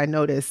is what I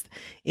noticed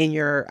in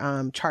your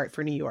chart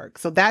for New York.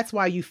 So that's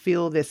why you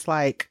feel this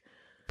like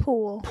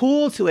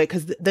Pool to it,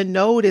 because the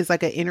node is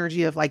like an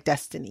energy of like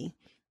destiny.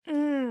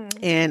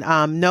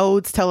 And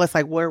nodes tell us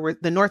like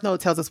the north node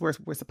tells us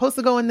we're supposed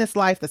to go in this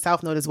life. The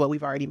south node is what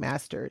we've already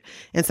mastered.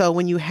 And so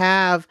when you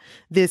have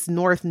this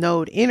north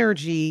node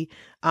energy,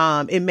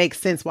 it makes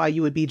sense why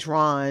you would be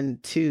drawn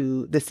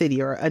to the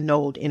city, or a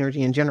node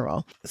energy in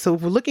general. So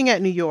if we're looking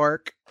at New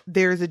York,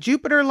 there's a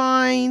Jupiter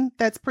line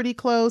that's pretty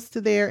close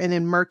to there, and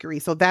then Mercury.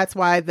 So that's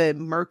why the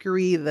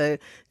Mercury, the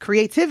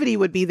creativity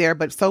would be there,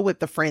 but so would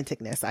the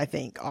franticness, I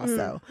think,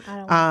 also. I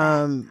don't want that.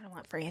 I don't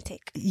want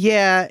frantic.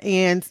 Yeah,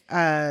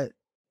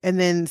 and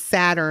then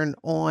Saturn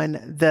on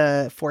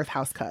the 4th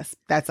house cusp.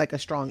 That's like a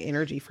strong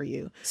energy for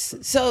you.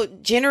 So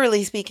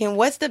generally speaking,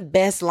 what's the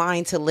best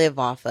line to live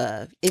off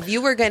of? If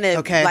you were going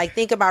to like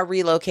think about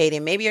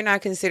relocating, maybe you're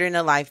not considering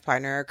a life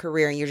partner or a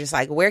career, and you're just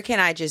like, where can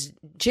I just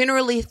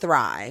generally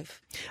thrive?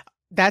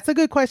 That's a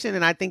good question.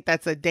 And I think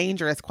that's a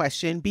dangerous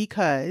question,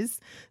 because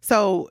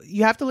so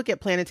you have to look at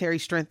planetary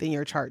strength in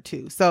your chart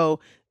too. So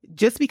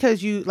just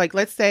because you like,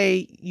 let's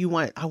say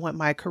I want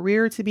my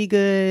career to be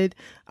good.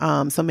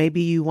 So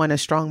maybe you want a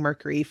strong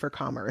Mercury for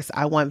commerce.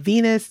 I want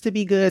Venus to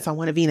be good. So I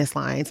want a Venus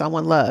line. So I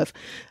want love.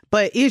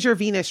 But is your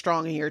Venus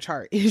strong in your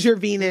chart? Is your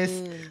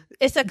Venus?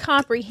 It's a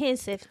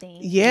comprehensive thing.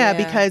 Yeah,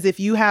 because if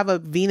you have a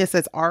Venus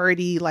that's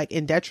already like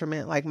in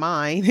detriment, like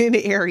mine in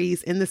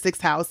Aries in the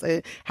 6th house,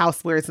 a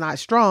house where it's not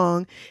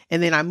strong,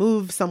 and then I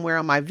move somewhere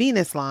on my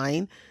Venus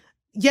line,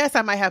 yes,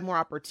 I might have more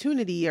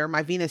opportunity, or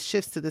my Venus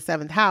shifts to the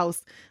 7th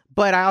house,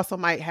 but I also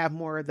might have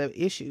more of the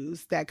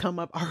issues that come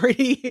up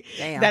already.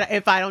 That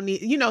if I don't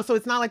need, so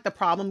it's not like the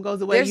problem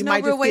goes away. There's you no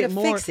might real just way get to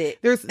more. fix it.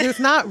 There's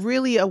not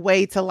really a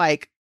way to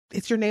like.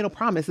 It's your natal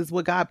promise. Is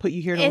what God put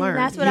you here to learn. And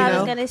that's what I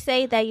was going to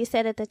say that you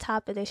said at the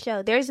top of the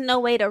show. There's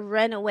no way to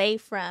run away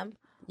from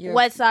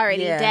what's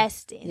already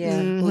destined. Yeah,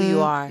 who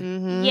you are.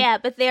 Yeah,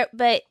 but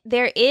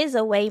there is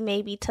a way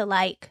maybe to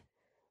like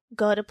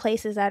go to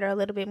places that are a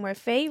little bit more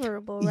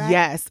favorable, right?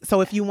 Yes.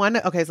 So if you want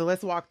to, okay, so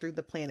let's walk through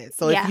the planets.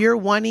 So Yeah. if you're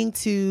wanting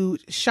to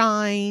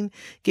shine,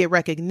 get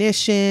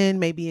recognition,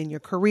 maybe in your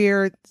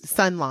career,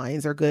 sun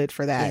lines are good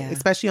for that, Yeah.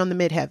 especially on the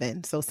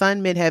midheaven. So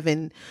sun,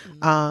 midheaven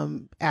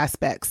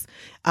aspects.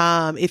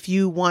 If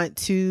you want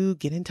to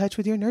get in touch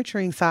with your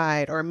nurturing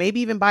side, or maybe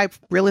even buy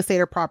real estate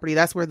or property,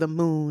 that's where the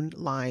moon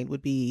line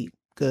would be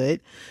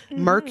good.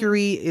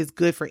 Mercury is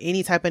good for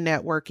any type of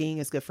networking.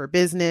 It's good for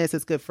business.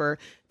 It's good for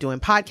doing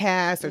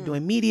podcasts or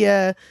doing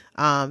media.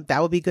 That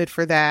would be good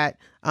for that.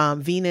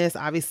 Venus,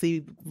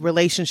 obviously,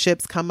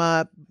 relationships come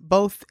up,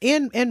 both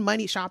in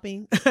money,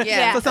 shopping.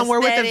 Yeah. So somewhere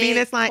with the Aesthetic,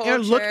 Venus line,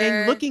 and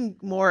culture. looking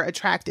more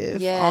attractive.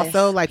 Yes.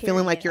 Also, like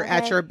feeling like you're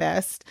Period. at your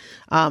best.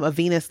 A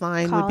Venus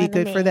line would be Calling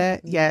them good for in.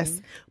 that.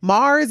 Yes.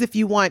 Mars, if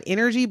you want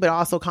energy, but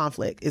also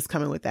conflict, is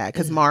coming with that,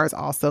 because Mars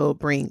also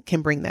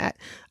can bring that.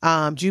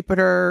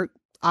 Jupiter,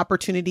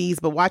 opportunities,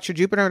 but watch, your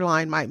Jupiter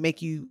line might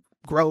make you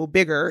grow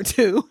bigger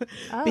too,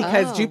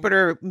 because Oh.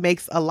 Jupiter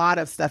makes a lot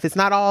of stuff. It's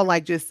not all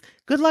like just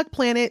good luck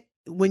planet.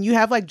 When you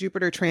have like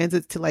Jupiter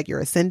transits to like your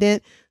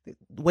ascendant,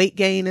 weight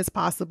gain is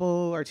possible,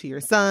 or to your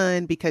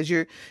sun, because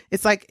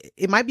it's like,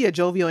 it might be a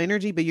jovial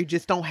energy, but you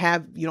don't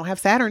have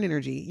Saturn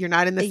energy. You're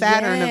not in the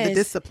Saturn of the Yes.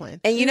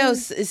 discipline. And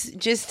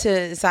just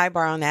to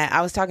sidebar on that,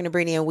 I was talking to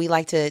Brittany, and we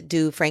like to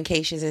do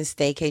francations and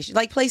staycations,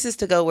 like places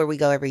to go where we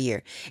go every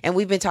year. And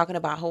we've been talking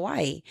about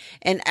Hawaii.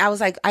 And I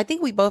was like, I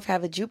think we both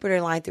have a Jupiter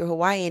line through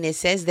Hawaii, and it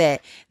says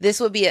that this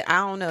would be, I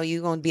don't know,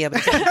 you're going to be able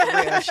to tell me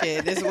the real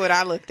shit. This is what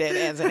I looked at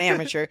as an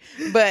amateur.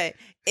 But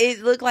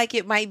it looked like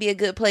it might be a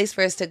good place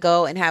for us to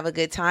go and have a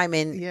good time.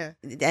 And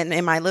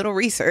in my little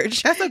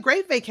research, That's a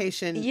great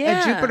vacation.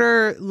 Yeah. A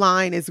Jupiter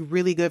line is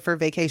really good for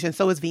vacation.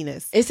 So is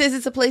Venus. it says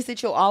it's a place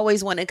that you'll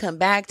always want to come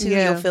back to.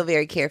 Yeah. You'll feel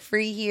very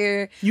carefree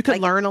here. You can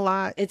Like, learn a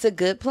lot. It's a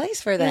good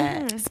place for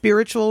that.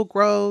 Spiritual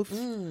growth,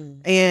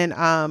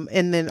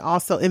 and then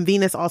also in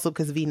Venus, also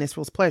because Venus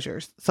rules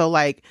pleasures. So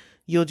like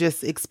you'll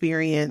just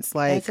experience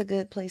like That's a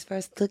good place for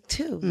us to look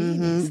too.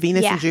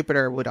 Venus Yeah. and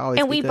Jupiter would always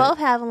And be we good. both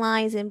have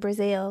lines in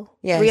Brazil,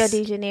 Yes. Rio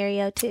de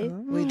Janeiro too.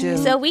 We do.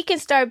 So we can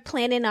start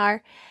planning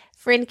our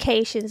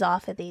friendcations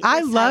off of these.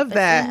 I this love type of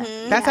that.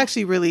 stuff. That's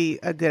actually really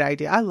a good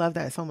idea. I love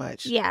that so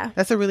much. Yeah.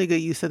 That's a really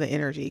good use of the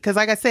energy. Because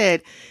like I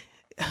said,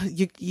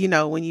 you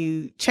know, when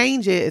you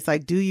change it, it's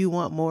like, do you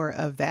want more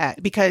of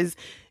that? Because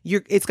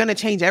it's going to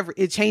change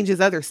it changes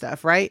other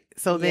stuff, right?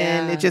 So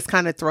then Yeah. it just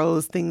kind of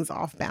throws things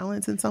off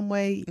balance in some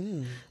way.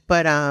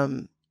 But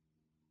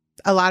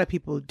a lot of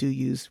people do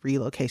use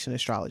relocation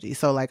astrology.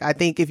 So like, I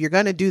think if you're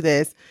going to do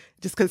this,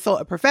 just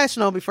consult a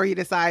professional before you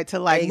decide to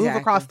like move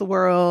Exactly. across the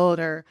world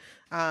or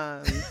I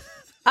would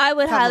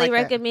Something highly like that.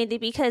 recommend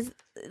it, because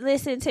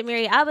listen to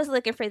Mary, I was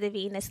looking for the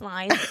Venus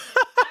line.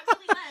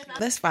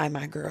 Let's find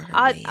my girl.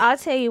 I'll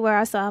tell you where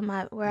I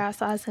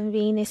saw some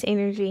Venus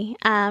energy.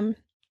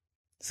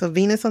 So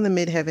Venus on the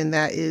midheaven,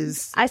 that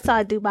is I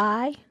saw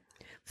Dubai.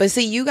 But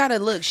see, you got to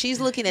look. She's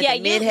looking at Yeah,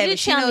 the you midheaven.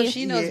 She tell knows. me.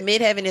 She knows Yeah.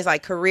 midheaven is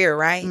like career,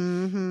 right?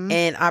 mhm.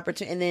 And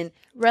opportunity. And then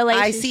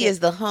Relationship. IC is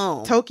the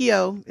home.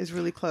 Tokyo is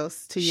really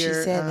close to She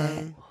your. said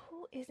that.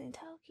 Who is in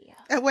Tokyo?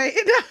 Wait,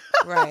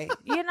 Right.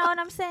 You know what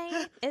I'm saying?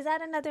 Is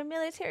that another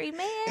military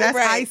man? that's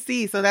Right.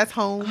 IC, so that's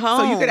home. So you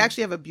Home. could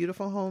actually have a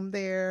beautiful home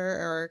there,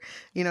 or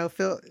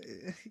feel,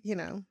 it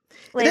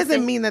Listen,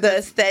 doesn't mean that The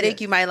that's-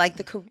 aesthetic, you might like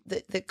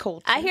the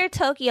culture. I hear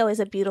Tokyo is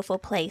a beautiful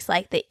place,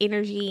 like the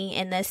energy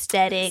and the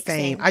aesthetics.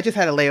 Same. and- I just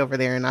had a layover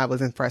there, and I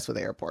was impressed with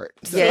the airport.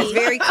 So. Yeah, it's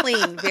very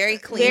clean, very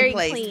clean Very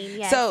place. clean,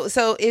 yes.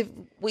 So if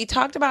we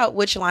talked about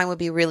which line would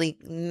be really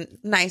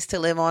nice to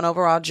live on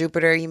overall,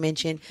 Jupiter, you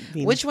mentioned.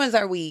 Venus. Which ones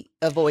are we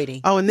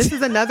avoiding? Oh, and this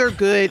is another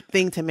good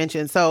thing to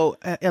mention. So,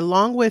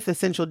 along with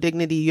essential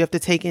dignity, you have to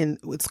take in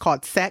what's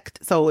called sect.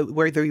 So,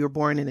 whether you're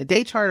born in a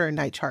day chart or a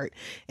night chart.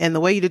 And the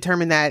way you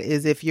determine that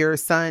is if your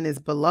sun is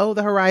below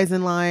the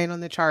horizon line on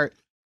the chart,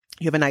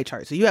 you have a night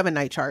chart. So, you have a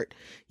night chart,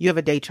 you have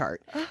a day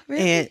chart. Oh,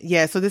 really? And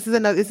yeah, so this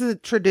is a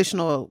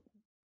traditional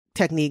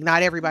technique.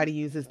 Not everybody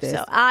uses this.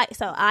 So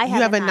I you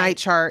have a night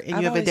chart and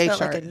I've you have a always day felt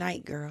chart. like a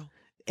night girl.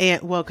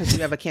 And well, because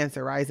you have a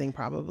Cancer rising,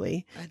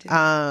 probably. I do.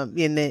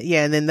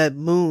 And then the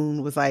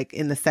moon was like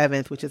in the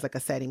 7th, which is like a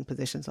setting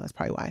position, so that's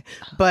probably why.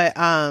 But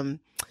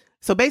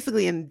so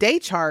basically, in day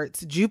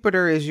charts,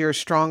 Jupiter is your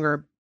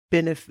stronger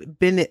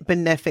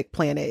benefic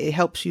planet. It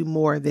helps you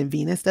more than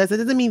Venus does. It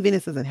doesn't mean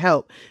Venus doesn't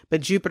help,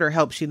 but Jupiter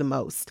helps you the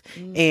most,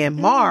 and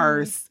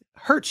Mars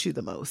hurts you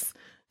the most.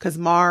 Because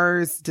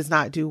Mars does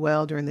not do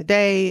well during the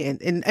day.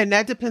 And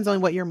that depends on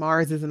what your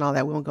Mars is and all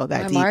that. We won't go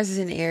that My deep. Mars is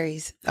in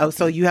Aries. Oh,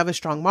 so you have a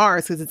strong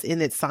Mars because it's in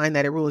its sign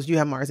that it rules. You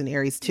have Mars in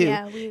Aries too.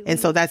 Yeah, and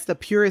so that's the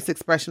purest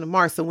expression of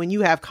Mars. So when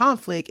you have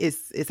conflict,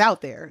 it's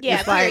out there. Yeah,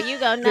 it's like, you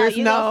go no, there's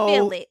you gonna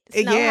feel it.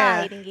 It's no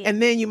yeah. hiding it.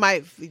 And then you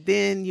might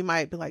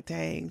be like,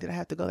 dang, did I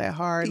have to go that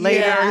hard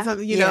later Yeah. or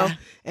something, Yeah. know?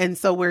 And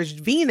so whereas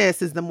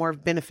Venus is the more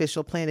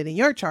beneficial planet in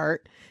your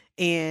chart,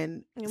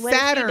 and What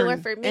Saturn is she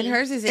doing for me? And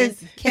hers is in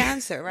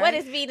Cancer, right? What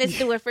is Venus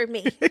doing for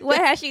me? What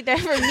has she done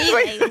for me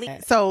lately?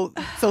 So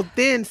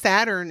then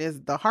Saturn is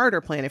the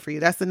harder planet for you.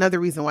 That's another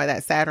reason why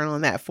that Saturn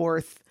on that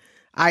 4th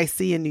I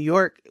see in New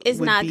York It's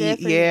would not be, good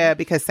for yeah, you.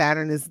 because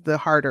Saturn is the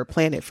harder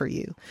planet for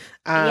you.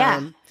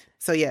 Yeah.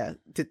 So yeah,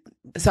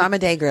 So I'm a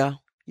day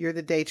girl. you're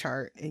the day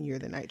chart and you're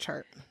the night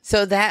chart.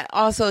 So that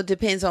also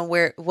depends on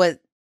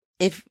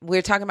if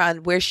we're talking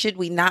about where should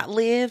we not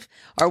live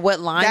or what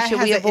line That should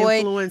has we an avoid.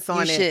 influence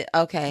on you it. should,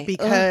 okay.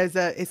 Because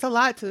it's a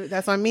lot to.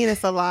 That's what I mean.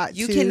 It's a lot.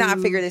 You to, cannot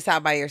figure this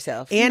out by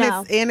yourself. And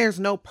No. there's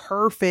no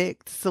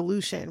perfect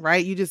solution,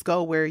 right? You just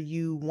go where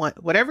you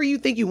want, whatever you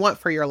think you want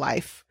for your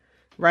life,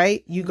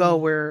 right? You go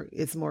where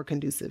it's more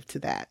conducive to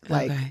that.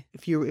 Like Okay.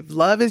 if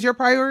love is your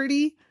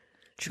priority,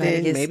 Try to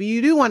then get- maybe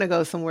you do want to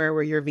go somewhere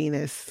where your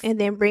Venus. And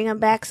then bring them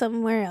back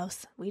somewhere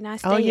else. We not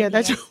staying Oh yeah,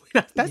 that's here.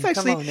 that's Yeah, come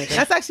actually on, nigga.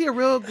 that's actually a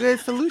real good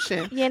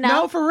solution. You know?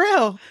 No, for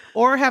real.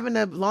 Or having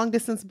a long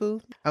distance boo.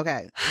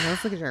 Okay, now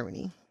let's look at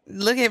Germany.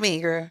 Look at me,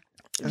 girl.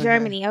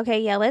 Germany. Okay,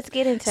 yeah, let's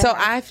get into So her.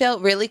 I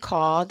felt really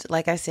called,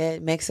 like I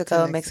said,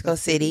 Mexico To Mexico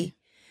City.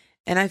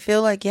 And I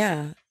feel like,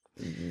 yeah,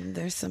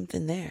 there's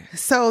something there.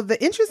 So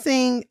the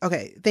interesting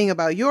thing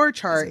about your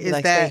chart is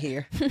Like, that stay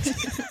here.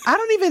 I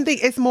don't even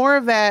think it's more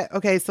of that.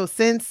 Okay, so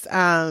since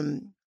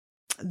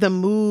the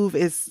move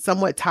is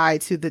somewhat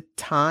tied to the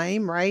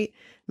time, right?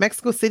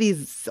 Mexico City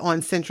is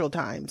on Central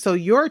Time. So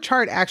your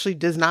chart actually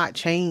does not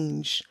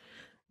change.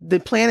 The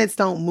planets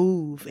don't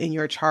move in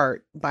your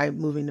chart by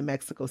moving to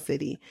Mexico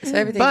City. So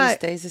everything But- just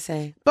stays the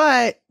same.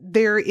 But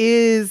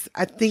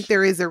I think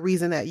there is a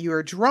reason that you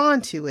are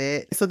drawn to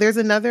it. So there's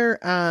another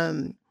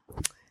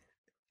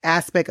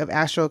aspect of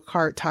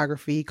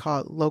astrocartography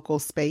called local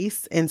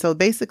space. And so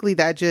basically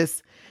that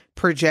just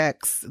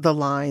projects the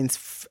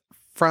lines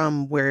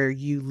from where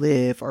you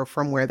live or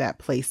from where that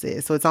place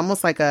is. So it's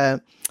almost like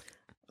a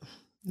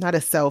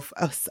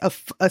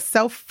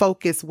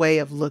self-focused way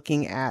of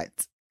looking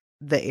at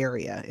the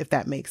area, if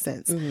that makes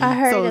sense. Mhm. I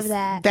heard So of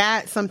that.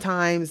 That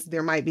sometimes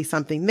there might be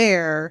something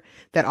there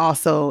that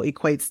also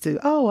equates to,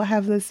 oh, I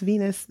have this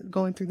Venus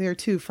going through there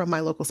too from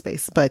my local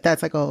space. But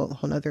that's like a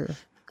whole nother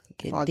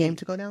Get ball deep. game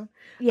to go down.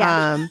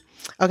 Yeah.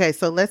 Okay,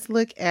 so let's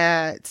look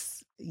at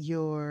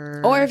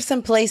your Or if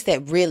some place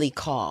that really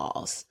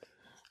calls.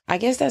 I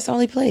guess that's the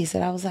only place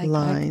that I was like,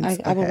 Lines,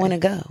 I would okay. want to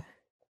go.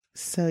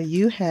 So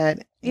you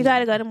had You got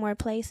to go to more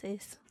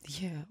places.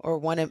 Yeah. Or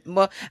want to,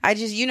 well, I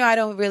just, I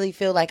don't really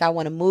feel like I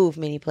want to move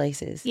many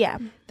places. Yeah.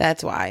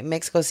 That's why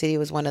Mexico City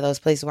was one of those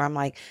places where I'm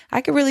like, I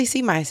could really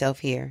see myself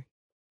here.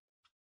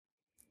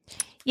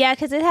 Yeah,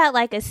 because it had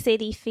like a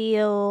city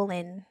feel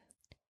and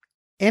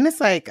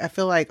it's like, I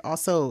feel like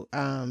also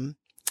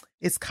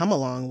it's come a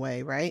long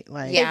way, right?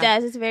 Like Yeah. it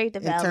does. It's very in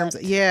developed. terms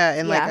of,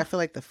 and like Yeah. I feel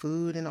like the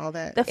food and all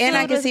that. The And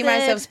I food can was see good,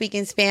 myself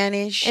speaking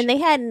Spanish. And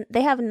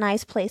they have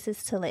nice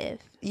places to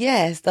live.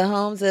 Yes, the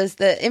homes,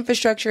 the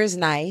infrastructure is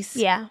nice.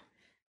 Yeah.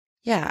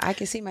 Yeah, I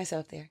can see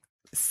myself there.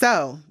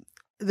 So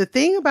the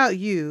thing about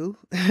you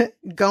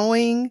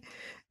going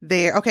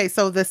there, okay,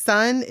 so the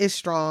sun is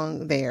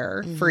strong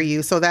there for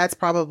you. So that's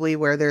probably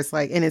where there's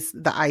like, and it's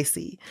the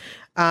icy.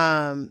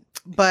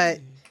 But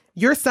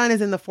your sun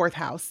is in the 4th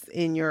house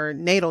in your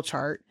natal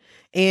chart.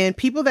 And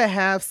people that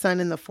have sun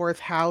in the 4th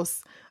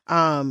house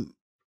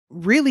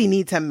really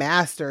need to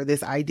master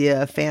this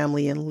idea of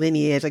family and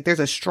lineage. Like there's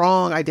a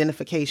strong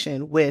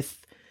identification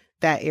with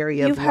that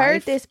area You've of heard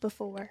life. this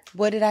before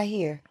What did I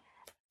hear?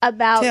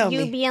 about Tell you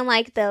me. being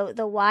like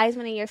the wise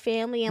one in your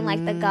family and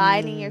like the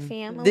guide in your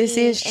family. This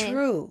is and-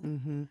 true.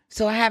 Mhm.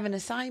 So I have an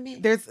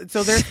assignment. There's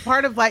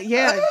part of like,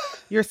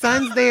 your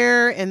sun's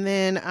there, and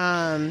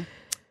then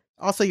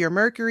also your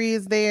Mercury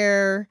is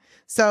there.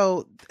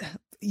 So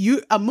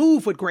a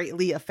move would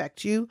greatly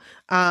affect you.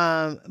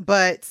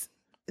 But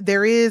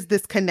there is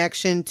this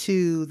connection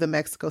to the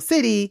Mexico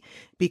City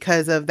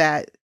because of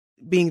that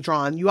being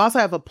drawn. You also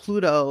have a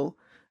Pluto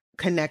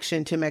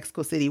connection to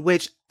Mexico City,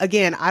 which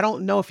again, I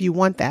don't know if you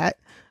want that.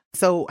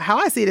 So how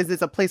I see it is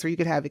it's a place where you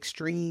could have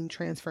extreme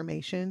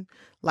transformation,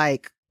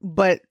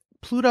 but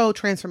Pluto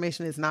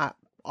transformation is not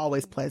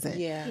always pleasant.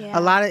 Yeah. Yeah.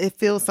 A lot of it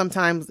feels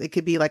sometimes it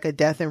could be like a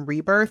death and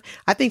rebirth.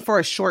 I think for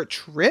a short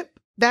trip,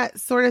 that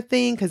sort of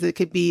thing, because it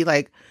could be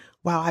like,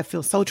 wow, I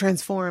feel so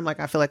transformed.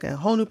 Like I feel like a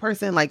whole new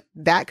person. Like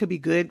that could be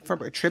good for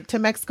a trip to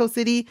Mexico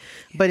City.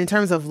 But in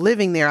terms of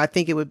living there, I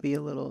think it would be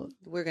a little,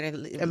 We're going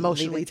to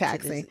Emotionally leave it to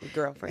taxing. this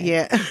girlfriend.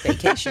 yeah.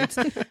 Vacations.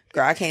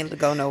 Girl, I can't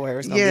go nowhere.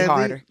 It's going to Yeah, be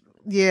harder.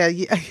 Yeah.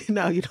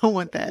 No, you don't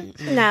want that.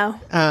 No.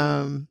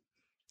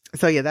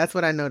 So yeah, that's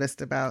what I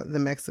noticed about the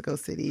Mexico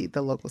City,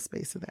 the local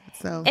space of that.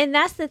 So And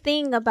that's the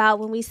thing about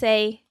when we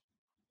say,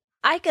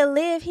 I could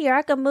live here,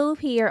 I could move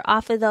here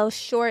off of those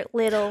short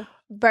little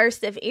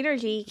bursts of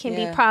energy can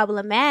Yeah. be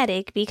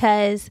problematic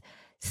because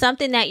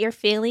something that you're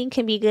feeling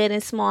can be good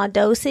in small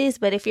doses.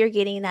 But if you're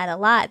getting that a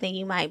lot, then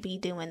you might be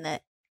doing the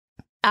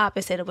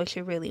opposite of what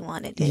you really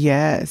want to do.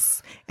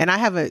 yes. And I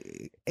have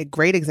a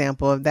great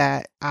example of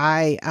that.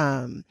 I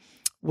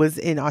was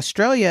in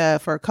Australia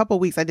for a couple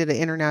weeks. I did an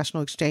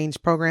international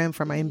exchange program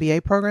for my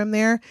MBA program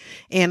there.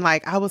 And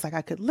like, I was like,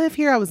 I could live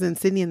here. I was in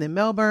Sydney and then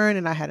Melbourne,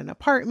 and I had an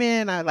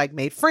apartment. I like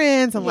made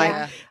friends. And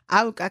like,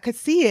 I could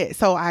see it.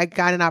 So I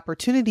got an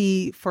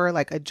opportunity for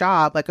like a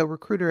job, like a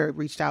recruiter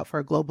reached out for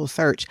a global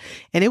search.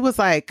 And it was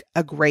like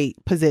a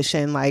great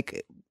position,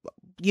 like,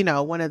 you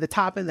know, one of the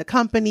top in the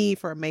company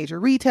for a major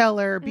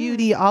retailer,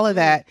 beauty, all of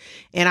that.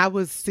 And I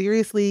was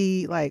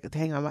seriously like,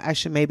 dang, I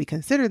should maybe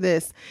consider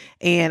this.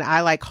 And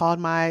I like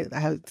called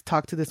I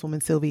talked to this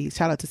woman, Sylvie.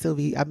 Shout out to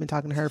Sylvie. I've been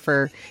talking to her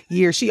for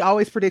years. She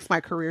always predicts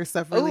my career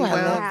stuff really well.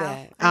 I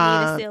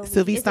love that.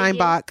 Sylvie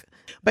Steinbach.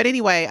 But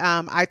anyway,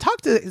 I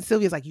talked to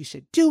Sylvia's like, you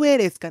should do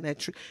it. It's going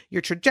to,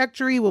 your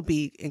trajectory will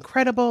be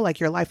incredible. Like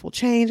your life will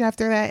change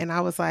after that. And I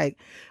was like,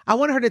 I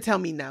wanted her to tell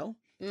me no.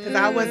 Because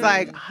I was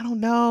like, I don't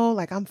know,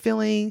 like I'm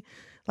feeling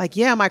like,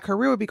 yeah, my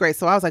career would be great.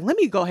 So I was like, let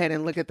me go ahead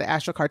and look at the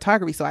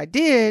astrocartography. So I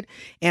did.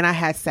 And I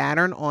had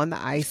Saturn on the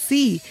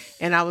IC.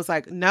 And I was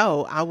like,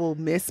 no, I will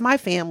miss my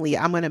family.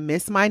 I'm going to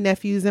miss my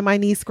nephews and my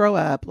niece grow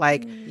up.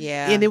 Like,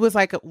 yeah. And it was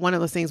like one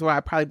of those things where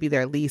I'd probably be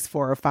there at least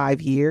 4 or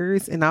 5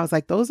 years. And I was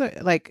like, those are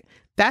like,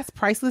 that's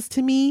priceless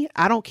to me.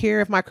 I don't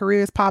care if my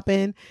career is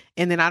popping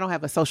and then I don't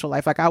have a social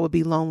life. Like I would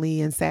be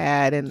lonely and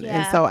sad. And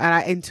so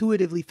I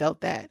intuitively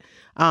felt that.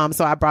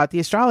 So I brought the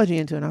astrology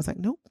into it and I was like,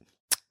 nope,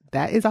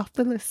 that is off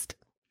the list.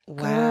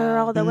 Wow.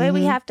 Girl, the way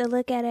we have to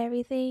look at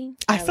everything.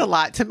 That's a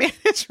lot to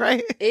manage,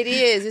 right? It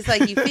is. It's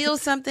like you feel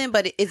something,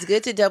 but it's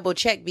good to double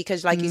check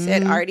because like you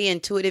said, already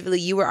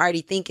intuitively, you were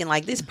already thinking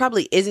like this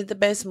probably isn't the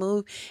best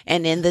move.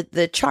 And then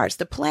the charts,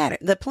 the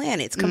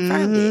planets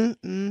confirmed it.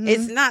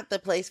 It's not the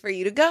place for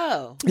you to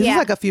go. This was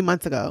like a few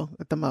months ago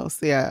at the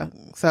most. Yeah.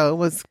 So it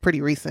was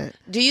pretty recent.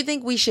 Do you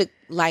think we should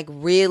like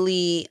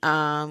really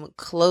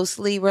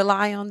closely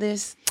rely on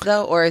this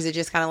though? Or is it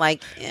just kind of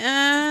like,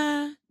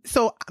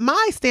 So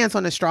my stance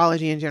on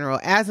astrology in general,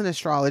 as an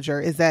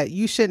astrologer, is that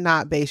you should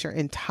not base your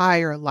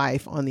entire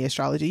life on the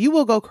astrology. You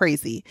will go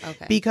crazy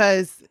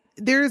because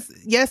there's,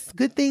 yes,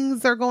 good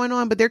things are going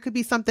on, but there could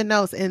be something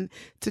else. And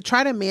to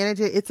try to manage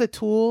it, it's a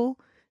tool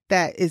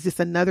that is just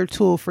another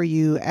tool for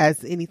you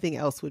as anything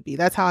else would be.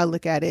 That's how I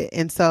look at it.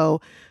 And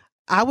so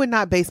I would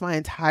not base my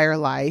entire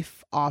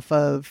life off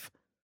of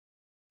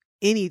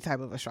any type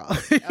of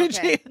astrology.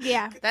 Okay.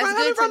 Yeah. That's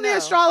good from to the know.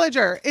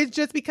 astrologer. It's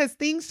just because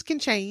things can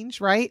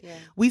change, right?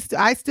 Yeah.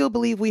 I still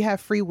believe we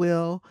have free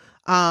will.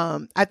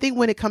 I think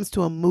when it comes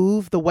to a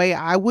move, the way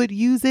I would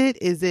use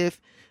it is if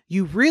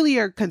you really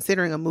are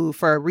considering a move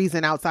for a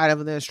reason outside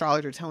of the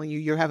astrologer telling you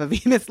you have a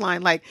Venus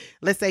line. Like,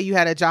 let's say you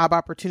had a job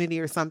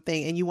opportunity or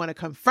something and you want to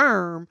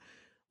confirm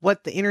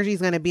what the energy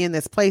is going to be in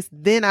this place,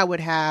 then I would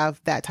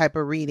have that type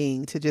of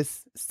reading to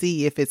just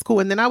see if it's cool.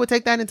 And then I would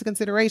take that into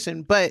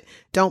consideration, but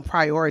don't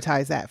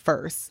prioritize that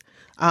first.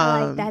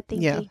 I like that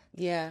thinking.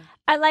 Yeah.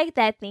 I like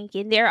that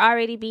thinking. There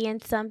already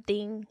being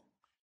something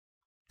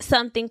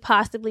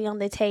possibly on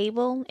the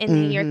table and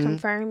then you're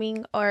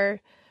confirming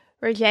or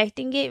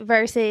rejecting it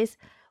versus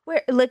we're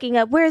looking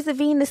up where's the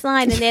Venus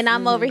line and then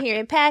I'm over here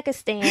in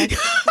Pakistan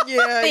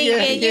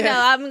thinking, you know,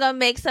 I'm gonna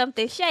make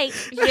something shake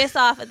just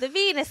off of the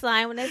Venus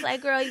line when it's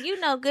like, girl, you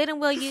know good and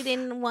well you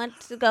didn't want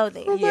to go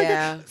there.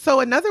 Yeah. So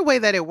another way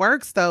that it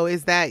works though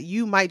is that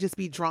you might just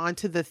be drawn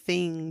to the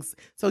things.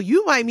 So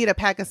you might meet a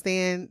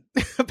Pakistani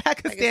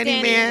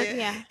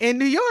man in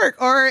New York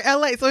or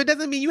LA. So it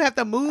doesn't mean you have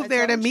to move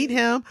there to meet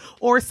him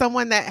or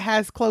someone that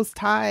has close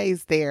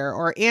ties there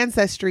or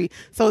ancestry.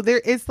 So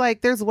there's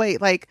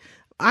like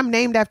I'm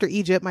named after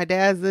Egypt. My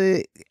dad's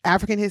an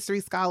African history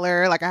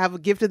scholar. Like I have a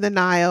gift of the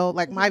Nile.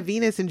 Like my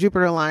Venus and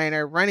Jupiter line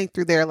are running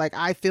through there. Like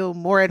I feel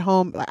more at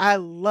home. Like I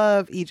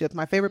love Egypt,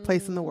 my favorite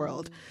place in the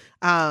world.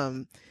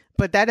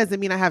 But that doesn't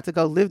mean I have to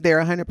go live there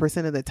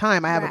 100% of the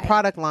time. I have a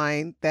product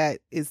line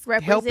that is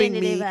helping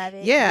me.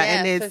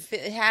 And it's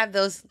have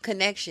those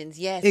connections.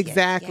 Yes,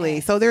 exactly.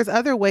 Yes. So there's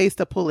other ways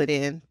to pull it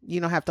in. You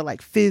don't have to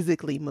like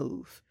physically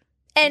move.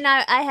 And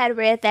I had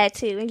read that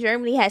too. And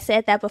Germany had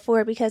said that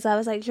before because I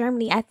was like,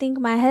 Germany, I think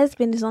my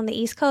husband is on the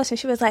East Coast. And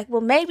she was like,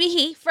 well, maybe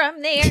he from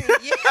there. He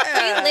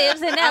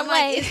lives in LA.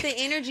 Like, it's the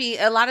energy.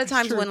 A lot of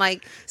times when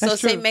like,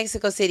 say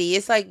Mexico City,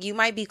 it's like you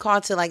might be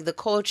called to like the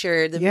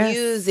culture, the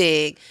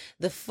music,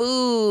 the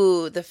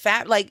food,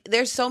 the like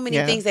there's so many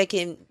things that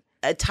can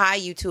tie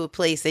you to a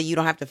place that you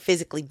don't have to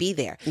physically be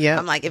there. Yeah,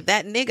 I'm like, if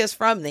that nigga's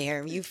from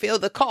there, you feel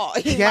the call.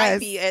 He might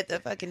be at the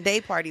fucking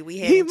day party we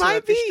had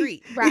up the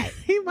street. Right.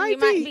 He might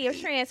be a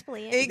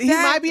transplant. Exactly. He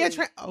might be a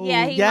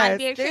he might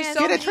be a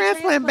transplant. Get a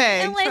transplant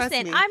bag. And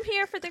listen, I'm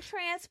here for the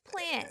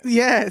transplant.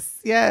 Yes.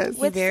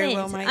 With very sense.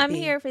 well might I'm be.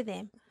 here for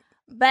them.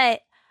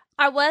 But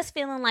I was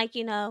feeling like,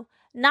 you know,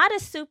 not a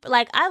super,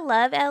 like, I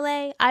love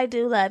LA. I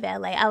do love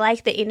LA. I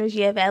like the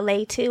energy of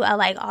LA too. I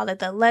like all of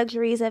the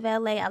luxuries of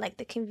LA. I like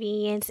the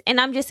convenience. And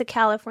I'm just a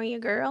California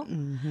girl.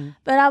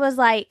 But I was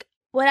like,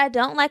 what I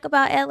don't like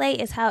about LA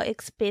is how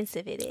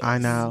expensive it is. I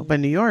know. But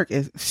New York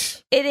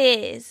is. It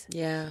is.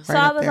 Yeah. So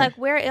I was like,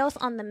 where else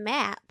on the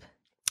map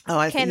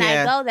I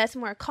go that's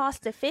more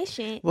cost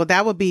efficient? Well,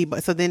 that would be,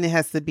 so then it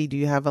has to be, do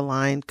you have a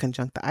line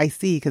conjunct the IC?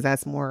 Because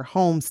that's more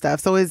home stuff.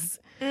 So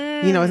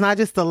You know, it's not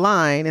just the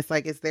line. It's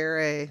like, is there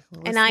an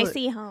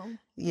IC home?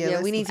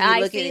 Yeah, we need to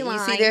be looking. You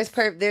see,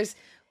 there's.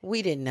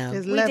 We didn't know.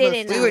 We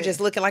didn't know. We were just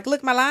looking like,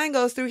 look, my line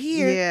goes through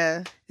here.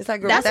 Yeah. It's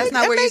like, girl, that's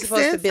not where you're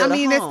supposed to build a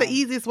home. it's the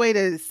easiest way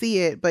to see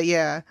it, but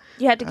yeah.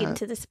 You have to get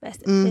into the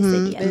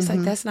specificity. It's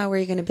like, that's not where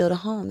you're going to build a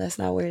home. That's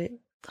not where the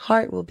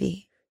heart will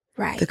be.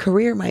 Right. The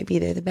career might be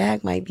there. The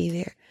bag might be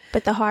there.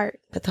 But the heart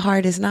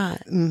is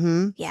not.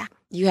 Yeah.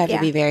 You have to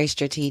be very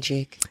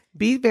strategic.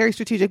 Be very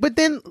strategic. But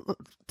then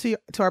to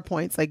our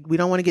points, like, we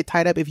don't want to get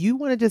tied up. If you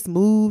want to just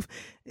move,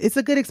 it's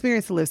a good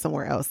experience to live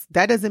somewhere else.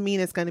 That doesn't mean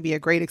it's going to be a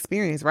great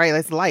experience, right?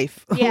 That's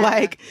life. Yeah.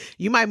 Like,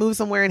 you might move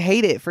somewhere and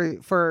hate it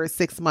for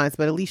 6 months,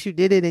 but at least you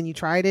did it and you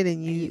tried it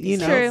and you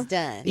know. True. It's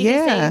done. You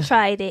can say you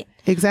tried it.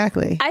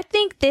 Exactly. I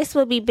think this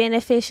would be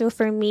beneficial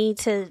for me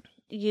to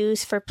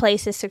use for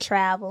places to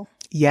travel.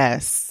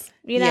 Yes.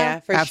 You know? Yeah,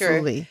 for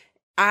Absolutely. sure.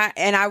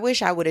 I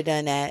wish I would have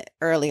done that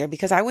earlier,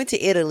 because I went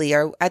to Italy,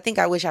 or I think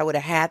I wish I would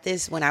have had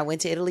this when I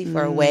went to Italy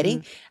for a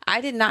wedding.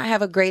 I did not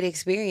have a great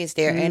experience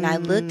there.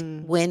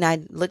 And when I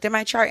looked at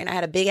my chart, and I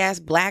had a big ass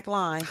black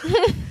line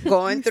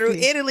going through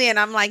Italy, and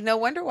I'm like, no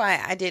wonder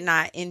why I did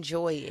not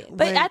enjoy it.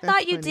 But I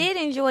thought you did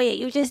enjoy it.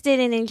 You just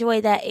didn't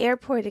enjoy that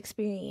airport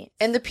experience.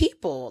 And the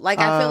people, like,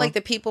 I feel like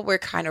the people were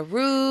kind of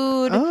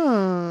rude,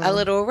 a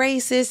little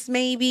racist,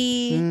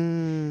 maybe.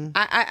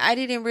 I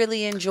didn't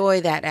really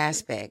enjoy that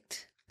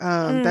aspect.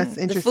 That's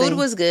interesting. The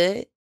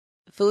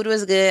food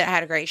was good. I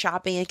had a great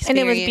shopping experience.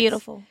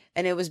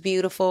 And it was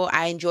beautiful.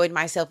 I enjoyed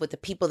myself with the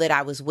people that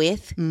I was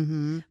with.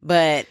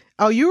 But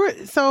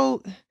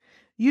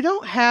you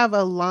don't have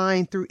a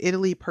line through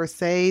Italy per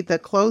se. The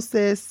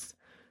closest,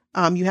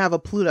 you have a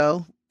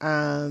Pluto.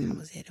 That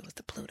was it. It was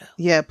the Pluto.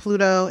 Yeah,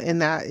 Pluto,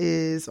 and that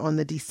is on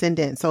the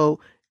descendant. So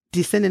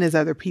descendant is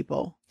other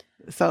people.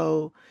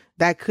 So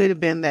that could have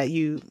been that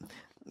you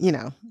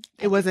know,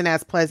 it wasn't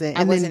as pleasant.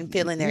 I wasn't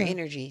feeling their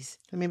energies.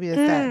 So maybe it's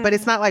that. But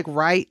it's not like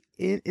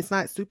it's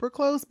not super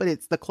close, but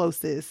it's the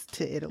closest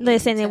to Italy.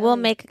 Listen, and we'll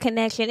make a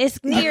connection.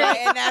 It's near it.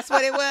 And that's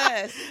what it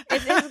was.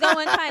 It's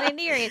going kind of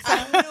near it. So.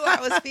 I knew I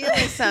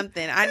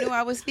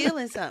was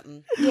feeling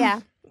something.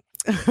 Yeah.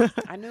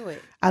 I knew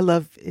it. I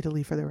love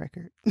Italy, for the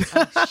record.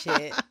 Oh,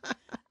 shit.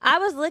 I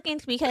was looking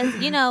because,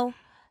 you know,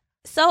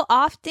 so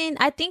often,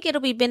 I think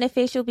it'll be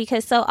beneficial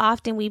because so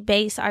often we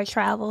base our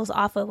travels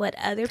off of what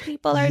other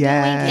people are doing.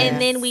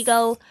 And then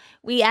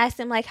we ask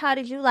them, like, how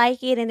did you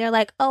like it? And they're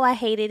like, oh, I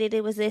hated it.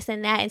 It was this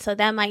and that. And so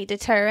that might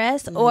deter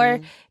us. Or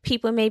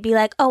people may be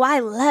like, oh, I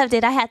loved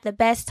it. I had the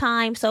best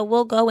time. So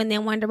we'll go and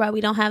then wonder why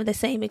we don't have the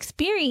same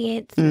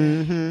experience.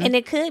 And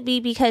it could be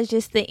because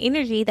just the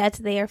energy that's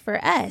there for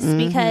us.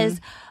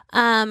 Because,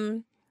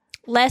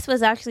 Les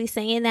was actually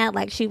saying that,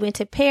 like, she went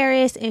to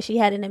Paris and she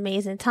had an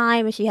amazing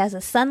time, and she has a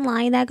sun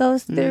line that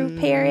goes through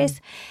Paris.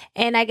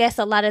 And I guess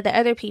a lot of the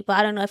other people,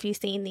 I don't know if you've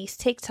seen these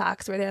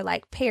TikToks where they're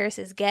like, Paris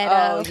is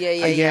ghetto. Oh, yeah.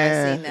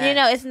 I've seen that. You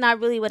know, it's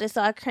not really what it's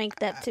all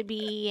cranked up to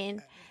be.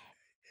 And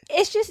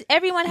it's just,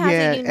 everyone has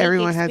a unique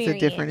everyone experience. has a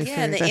different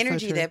experience. Yeah, the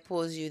energy that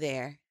pulls you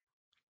there.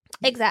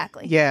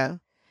 Exactly. Yeah.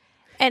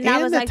 And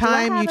I was the like,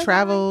 time you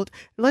traveled,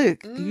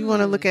 look, you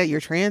want to look at your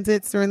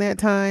transits during that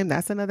time.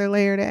 That's another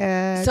layer to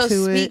add to it.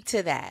 So speak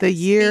to that. The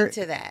year.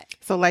 Speak to that.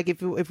 So, like,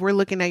 if we're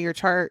looking at your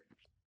chart,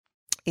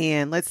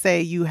 and let's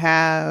say you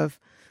have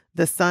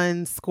the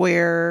sun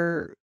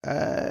square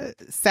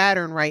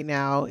Saturn right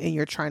now, and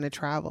you're trying to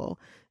travel,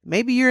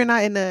 maybe you're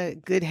not in a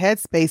good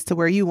headspace to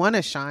where you want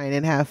to shine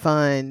and have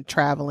fun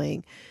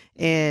traveling.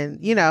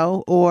 And, you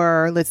know,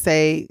 or let's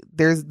say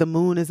the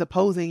moon is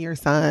opposing your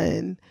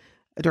sun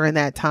during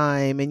that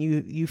time, and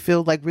you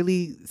feel like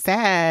really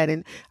sad.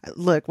 And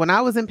look, when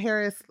I was in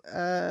Paris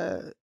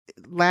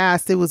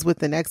last, it was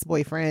with an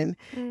ex-boyfriend,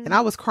 and I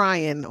was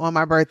crying on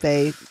my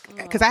birthday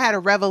because I had a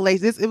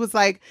revelation. It was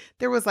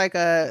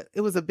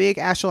a big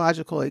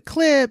astrological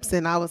eclipse,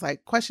 and I was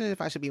like questioning if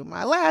I should be with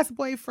my last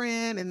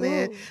boyfriend. And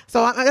then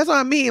that's what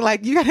I mean,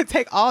 like, you got to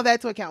take all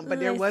that to account.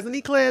 But there was an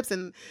eclipse,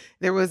 and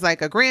there was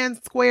like a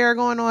grand square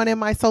going on in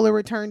my solar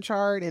return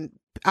chart, and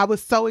I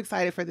was so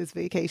excited for this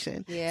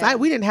vacation. Yeah. So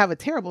we didn't have a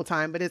terrible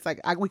time, but it's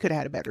like we could have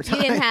had a better time.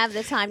 You didn't have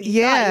the time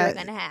you thought you were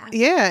going to have.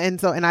 Yeah.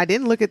 And I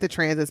didn't look at the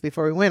transits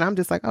before we went. I'm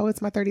just like, oh, it's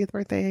my 30th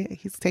birthday.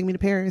 He's taking me to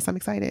Paris. I'm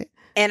excited.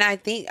 And I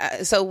think,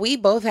 so we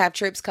both have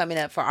trips coming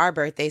up for our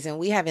birthdays, and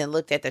we haven't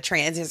looked at the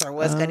transits or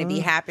what's going to be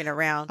happening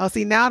around. Oh,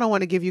 see, now I don't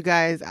want to give you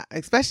guys,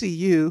 especially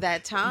you,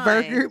 that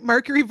time.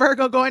 Mercury,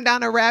 Virgo, going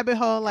down a rabbit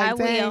hole. Like,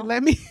 dang,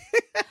 let me.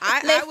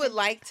 I would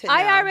like to know.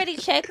 I already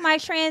checked my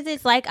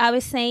transits, like I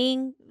was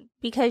saying,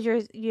 because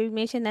you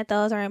mentioned that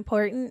those are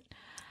important.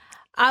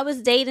 I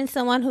was dating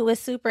someone who was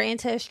super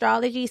into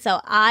astrology,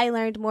 so I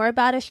learned more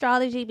about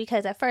astrology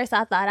because at first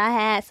I thought I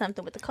had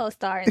something with the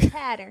co-star and the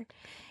pattern.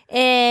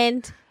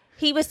 And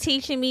he was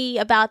teaching me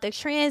about the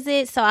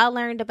transit, so I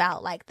learned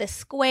about like the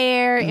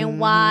square and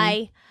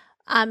why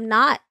I'm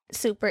not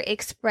super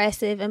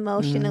expressive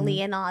emotionally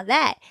and all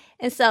that.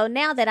 And so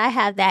now that I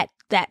have that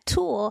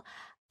tool,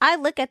 I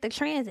look at the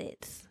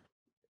transits.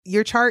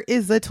 Your chart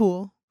is a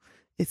tool.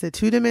 It's a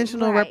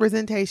two-dimensional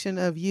representation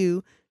of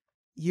you.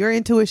 Your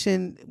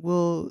intuition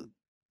will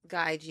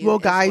guide you. Will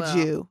as guide well.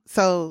 you.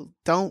 So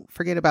don't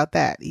forget about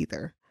that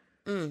either.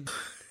 Mm.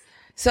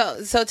 So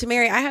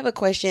Tamari, I have a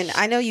question.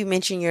 I know you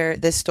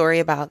mentioned the story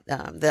about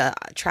the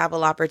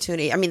travel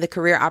opportunity. I mean, the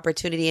career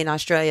opportunity in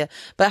Australia.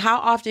 But how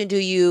often do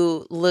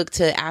you look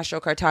to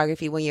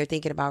astrocartography when you're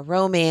thinking about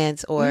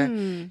romance or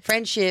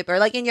friendship or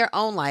like in your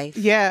own life?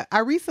 Yeah, I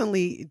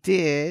recently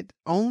did,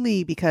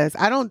 only because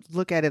I don't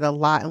look at it a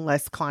lot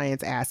unless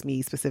clients ask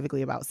me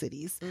specifically about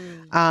cities.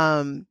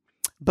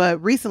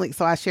 But recently,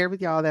 so I shared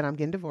with y'all that I'm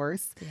getting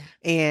divorced,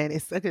 and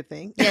it's a good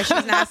thing. Yeah,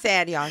 she's not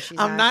sad, y'all.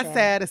 I'm not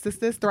sad.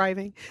 Assist is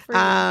thriving.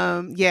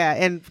 Yeah,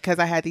 and because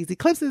I had these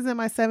eclipses in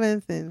my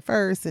 7th and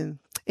 1st, and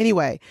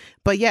anyway,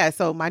 but yeah,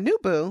 so my new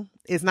boo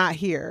is not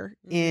here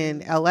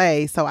in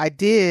LA, so I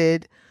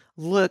did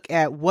look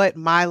at what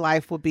my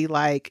life would be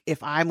like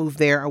if I moved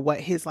there, or what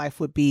his life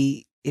would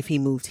be if he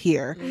moved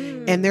here.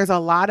 And there's a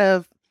lot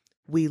of,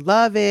 we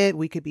love it,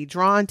 we could be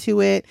drawn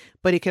to it,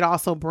 but it could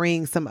also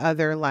bring some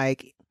other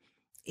like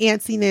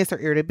antsiness or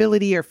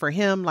irritability, or for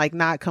him like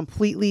not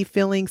completely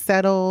feeling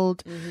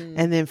settled.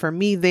 And then for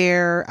me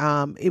there,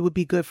 it would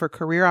be good for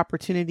career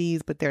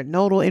opportunities, but they're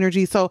nodal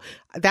energy. So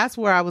that's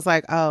where I was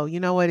like, oh, you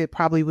know what, it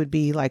probably would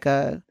be like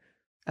a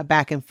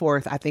back and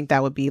forth. I think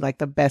that would be like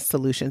the best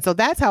solution. So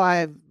that's how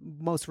I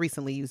most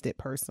recently used it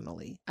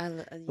personally.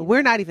 But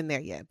we're not even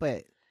there yet,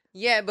 but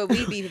yeah, but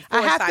we'd be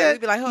I have to,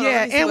 we'd be like, hold on, yeah,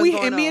 let me see and what's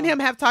going me and him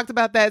have talked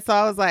about that. So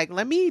I was like,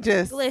 let me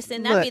just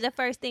Listen, look. that'd be the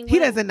first thing. He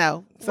doesn't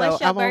know. So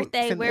What's I your won't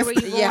birthday? send Where this. were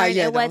you born?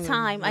 At what don't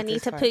time? I let need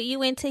this to part. put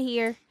you into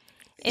here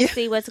and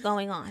see what's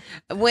going on.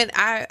 When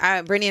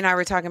Brittany and I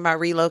were talking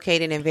about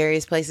relocating in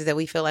various places that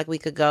we feel like we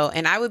could go,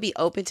 and I would be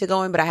open to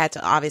going, but I had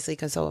to obviously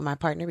consult with my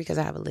partner because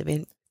I have a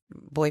live-in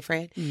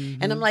boyfriend.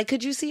 And I'm like,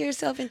 could you see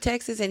yourself in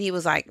Texas? And he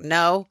was like,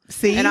 no.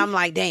 See? And I'm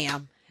like,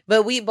 damn.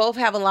 But we both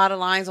have a lot of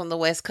lines on the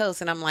West Coast,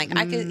 and I'm like,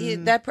 I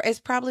could. That is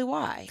probably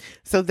why.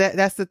 So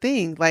that's the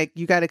thing. Like,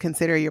 you got to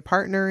consider your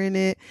partner in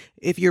it.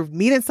 If you're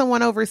meeting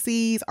someone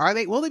overseas,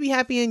 will they be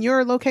happy in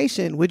your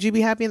location? Would you be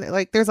happy in,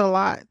 like, there's a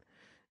lot.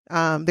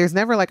 There's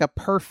never like a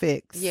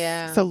perfect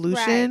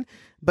solution, Right.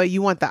 but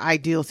you want the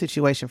ideal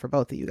situation for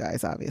both of you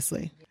guys,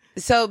 obviously.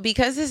 So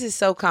because this is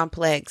so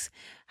complex,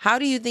 how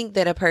do you think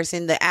that a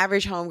person, the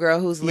average homegirl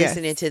who's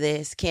listening to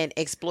this, can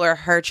explore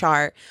her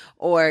chart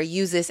or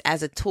use this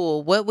as a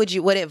tool?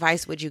 What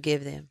advice would you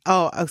give them?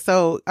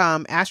 So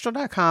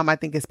astro.com, I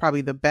think, is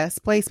probably the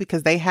best place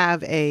because they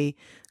have a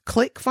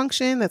click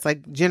function that's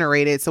like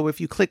generated. So if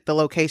you click the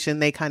location,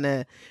 they kind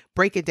of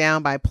break it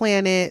down by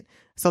planet.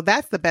 So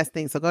that's the best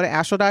thing. So go to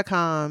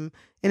astro.com,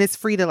 and it's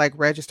free to like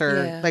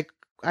register. Yeah. Like,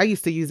 I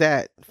used to use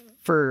that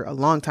for a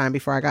long time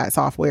before I got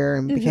software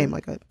and became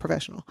like a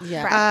professional.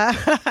 Yeah.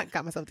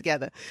 Got myself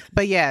together.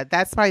 But yeah,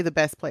 that's probably the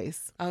best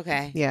place.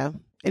 Okay. Yeah.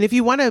 And if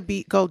you want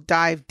to go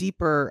dive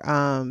deeper,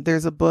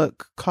 there's a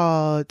book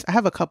called, I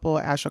have a couple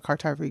of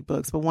astrocartography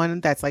books, but one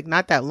that's like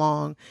not that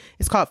long.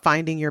 It's called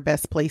Finding Your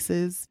Best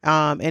Places.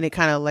 And it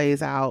kind of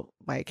lays out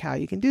like how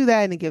you can do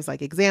that. And it gives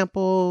like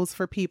examples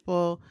for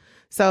people.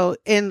 So,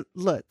 and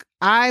look,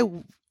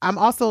 I'm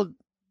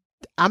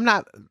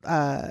not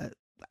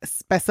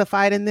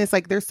specified in this.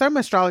 Like, there's some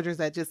astrologers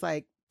that just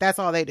like, that's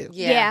all they do.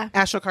 Yeah.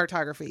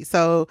 Astrocartography.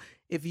 So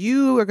if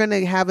you are going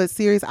to have a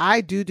series,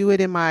 I do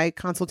it in my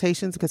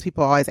consultations because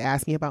people always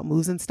ask me about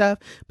moves and stuff.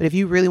 But if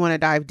you really want to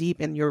dive deep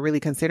and you're really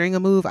considering a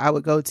move, I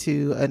would go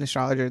to an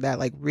astrologer that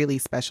like really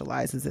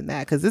specializes in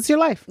that because it's your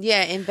life.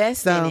 Yeah.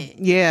 Invest in it.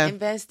 Yeah.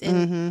 Invest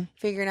in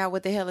figuring out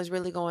what the hell is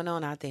really going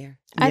on out there.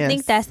 I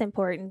think that's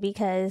important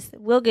because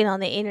we'll get on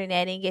the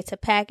internet and get to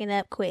packing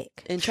up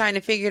quick. And trying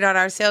to figure it out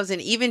ourselves.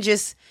 And even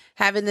just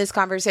having this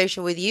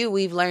conversation with you,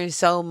 we've learned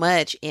so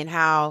much in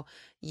how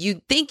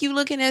you think you're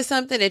looking at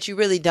something that you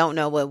really don't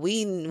know what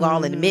we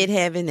all in the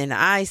midheaven and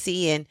I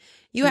see. And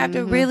you have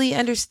to really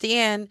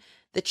understand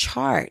the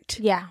chart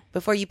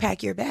before you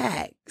pack your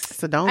bags.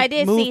 So don't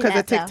move because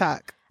of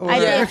TikTok.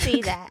 I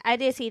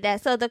did see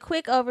that. So the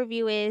quick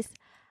overview is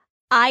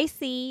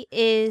IC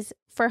is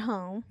for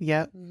home.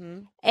 Yep.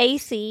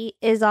 AC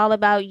is all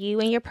about you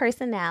and your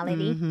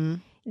personality.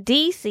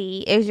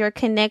 DC is your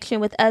connection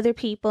with other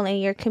people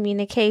and your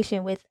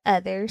communication with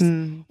others.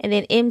 And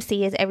then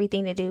MC is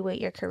everything to do with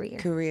your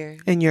career.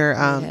 And your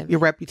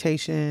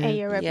reputation. And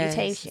your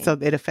reputation. So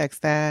it affects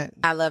that.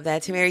 I love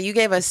that. Tamara, you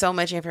gave us so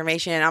much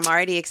information. And I'm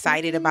already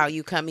excited about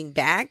you coming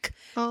back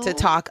to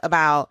talk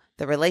about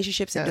the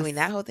relationships and doing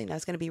that whole thing.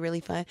 That's going to be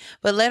really fun.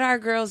 But let our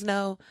girls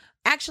know,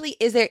 actually,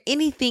 is there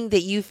anything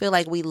that you feel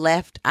like we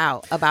left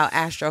out about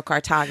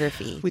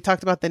astrocartography? We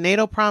talked about the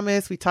natal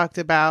promise. We talked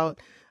about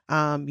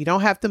you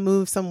don't have to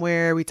move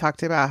somewhere. We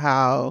talked about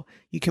how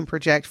you can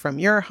project from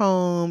your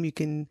home. You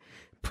can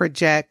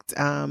project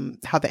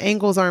how the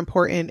angles are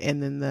important,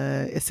 and then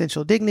the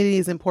essential dignity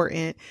is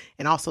important,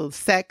 and also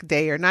sec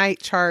day or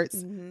night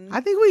charts.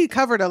 I think we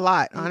covered a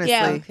lot, honestly.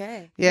 Yeah.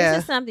 Okay. Yeah.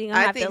 This is something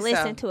I have to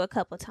listen to a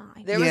couple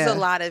times. There was a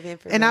lot of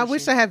information. And I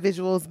wish I had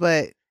visuals,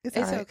 but it's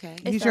all right. Okay.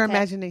 Use your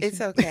imagination. It's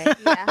okay.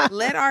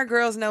 Let our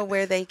girls know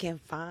where they can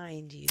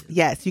find you.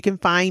 Yes, you can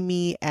find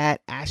me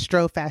at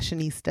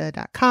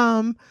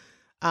astrofashionista.com.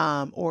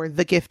 or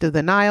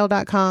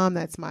thegiftofthenile.com.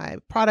 That's my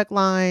product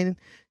line,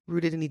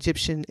 rooted in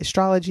Egyptian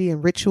astrology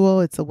and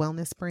ritual. It's a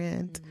wellness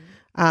brand.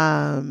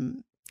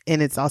 And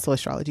it's also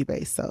astrology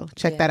based. So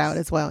check that out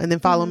as well. And then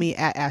follow me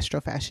at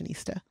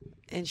Astrofashionista.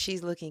 And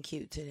she's looking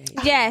cute today.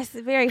 Yes,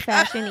 very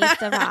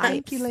fashionista vibes.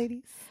 Thank you,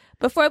 ladies.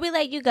 Before we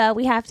let you go,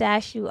 we have to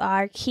ask you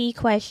our key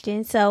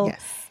question. So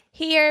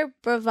here,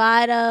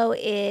 bravado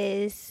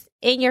is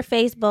in your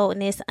face,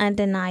 boldness,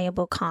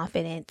 undeniable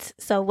confidence.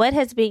 So what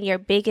has been your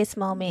biggest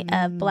moment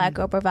of Black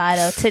Girl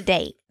Bravado to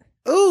date?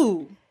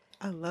 Ooh,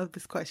 I love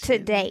this question. To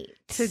date.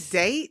 To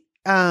date?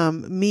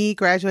 Me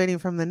graduating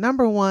from the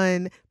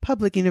 #1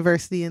 public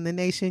university in the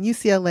nation,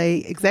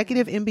 UCLA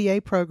executive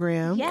MBA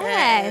program.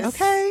 Yes.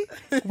 Okay.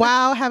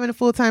 While having a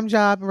full-time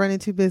job, running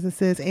 2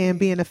 businesses, and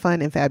being a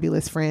fun and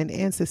fabulous friend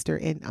and sister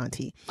and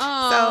auntie.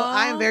 Aww. So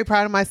I am very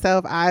proud of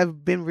myself.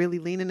 I've been really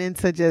leaning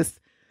into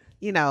just,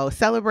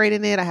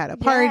 celebrating it. I had a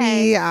party.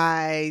 Yes.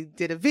 I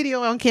did a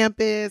video on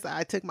campus.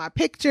 I took my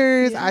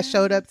pictures. I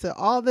showed up to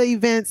all the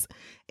events,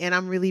 and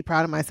I'm really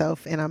proud of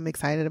myself, and I'm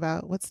excited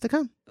about what's to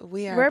come.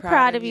 We're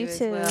proud of you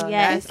too. Well.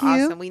 Yes. Thank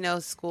you. Awesome. We know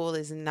school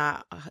is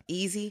not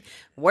easy.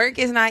 Work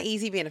is not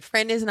easy. Being a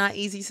friend is not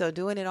easy. So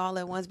doing it all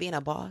at once, being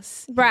a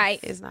boss, right,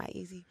 is not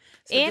easy.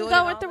 So and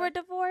going through a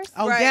divorce.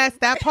 Oh yes,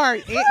 that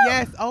part.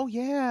 Yes. Oh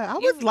yeah.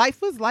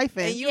 Life was life,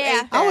 and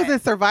I was in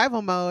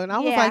survival mode, and I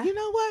was like, you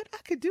know what, I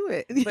could do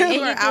it. But you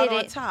were out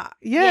on top.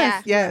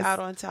 Yes. Yes. Out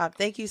on top.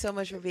 Thank you so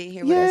much for being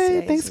here with us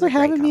today. Thanks for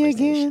having me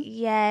again.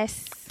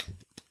 Yes.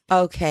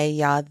 Okay,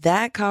 y'all.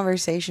 That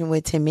conversation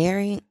with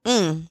Tamari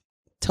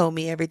told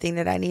me everything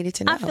that I needed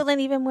to know. I'm feeling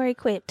even more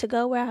equipped to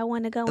go where I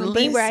want to go and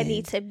be where I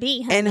need to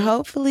be. Honey. And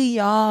hopefully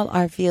y'all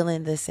are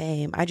feeling the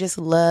same. I just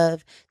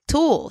love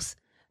tools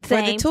for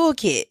the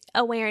toolkit.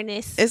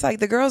 Awareness. It's like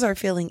the girls are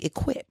feeling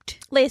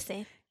equipped.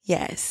 Listen.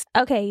 Yes.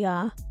 Okay,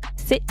 y'all.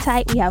 Sit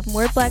tight. We have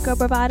more Black Girl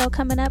Bravado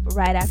coming up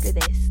right after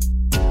this.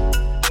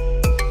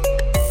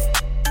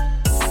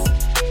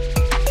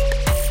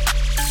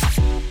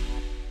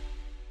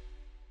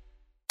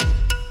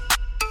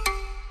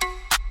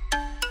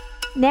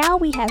 Now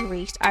we have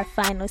reached our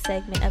final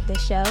segment of the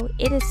show.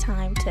 It is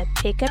time to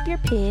pick up your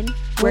pen.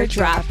 We're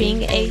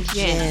dropping a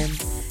gem.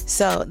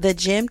 So the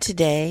gem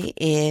today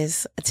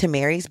is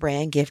Tamari's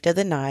brand, Gift of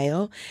the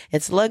Nile.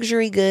 It's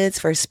luxury goods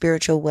for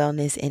spiritual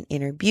wellness and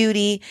inner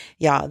beauty.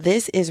 Y'all,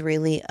 this is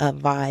really a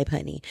vibe,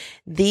 honey.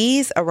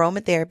 These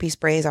aromatherapy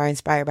sprays are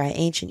inspired by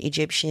ancient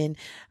Egyptian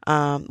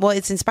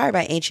it's inspired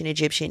by ancient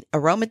Egyptian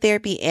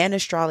aromatherapy and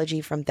astrology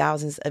from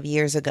thousands of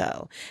years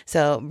ago.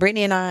 So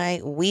Brittany and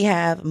I, we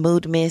have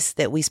mood mists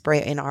that we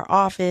spray in our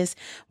office.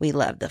 We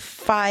love the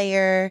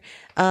fire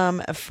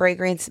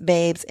fragrance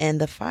babes, and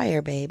the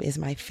fire babe is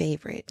my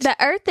favorite. The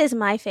earth is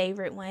my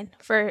favorite one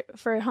for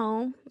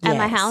home at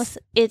my house.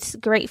 It's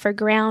great for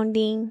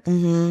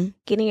grounding,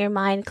 getting your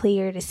mind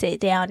clear to sit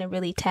down and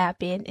really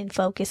tap in and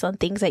focus on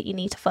things that you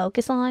need to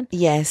focus on.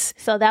 Yes.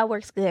 So that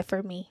works good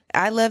for me.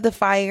 I love the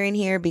fire in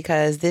here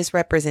because this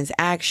represents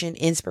action,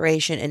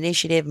 inspiration,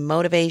 initiative,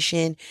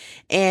 motivation.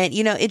 And,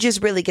 it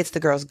just really gets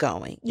the girls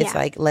going. Yeah. It's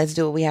like, let's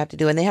do what we have to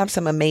do. And they have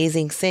some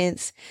amazing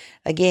scents,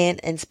 again,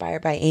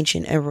 inspired by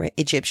ancient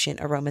Egyptian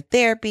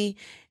aromatherapy.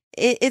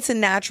 It's a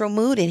natural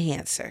mood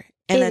enhancer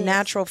and a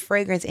natural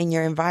fragrance in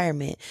your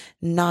environment,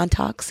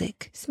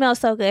 non-toxic. Smells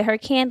so good. Her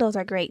candles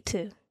are great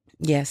too.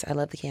 Yes, I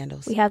love the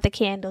candles. We have the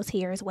candles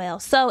here as well.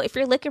 So if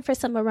you're looking for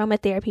some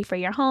aromatherapy for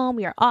your home,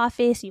 your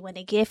office, you want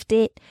to gift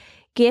it,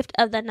 Gift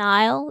of the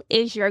Nile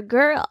is your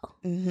girl.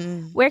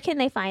 Where can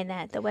they find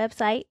that? The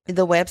website?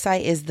 The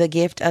website is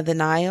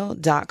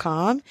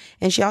thegiftofthenile.com.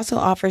 And she also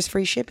offers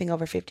free shipping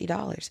over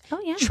 $50.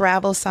 Oh, yeah.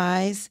 Travel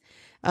size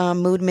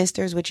mood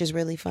misters, which is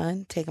really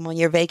fun. Take them on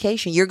your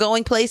vacation. You're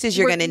going places,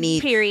 you're going to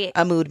need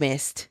a mood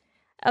mist.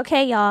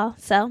 Okay, y'all.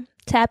 So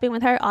tap in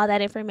with her. All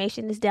that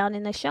information is down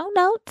in the show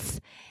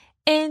notes.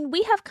 And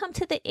we have come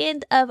to the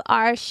end of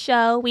our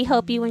show. We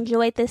hope you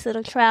enjoyed this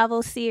little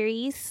travel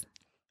series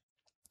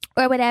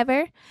or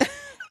whatever.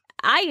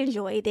 I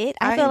enjoyed it.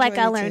 I feel like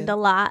I learned a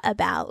lot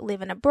about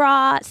living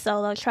abroad,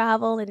 solo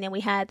travel, and then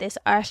we had this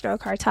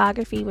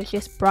astrocartography, which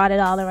just brought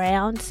it all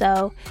around.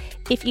 So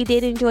if you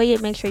did enjoy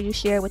it, make sure you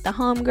share it with the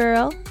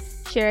homegirl.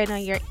 Share it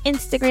on your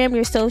Instagram,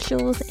 your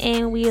socials,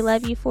 and we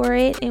love you for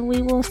it. And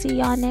we will see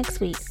y'all next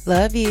week.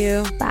 Love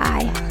you.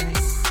 Bye. Bye.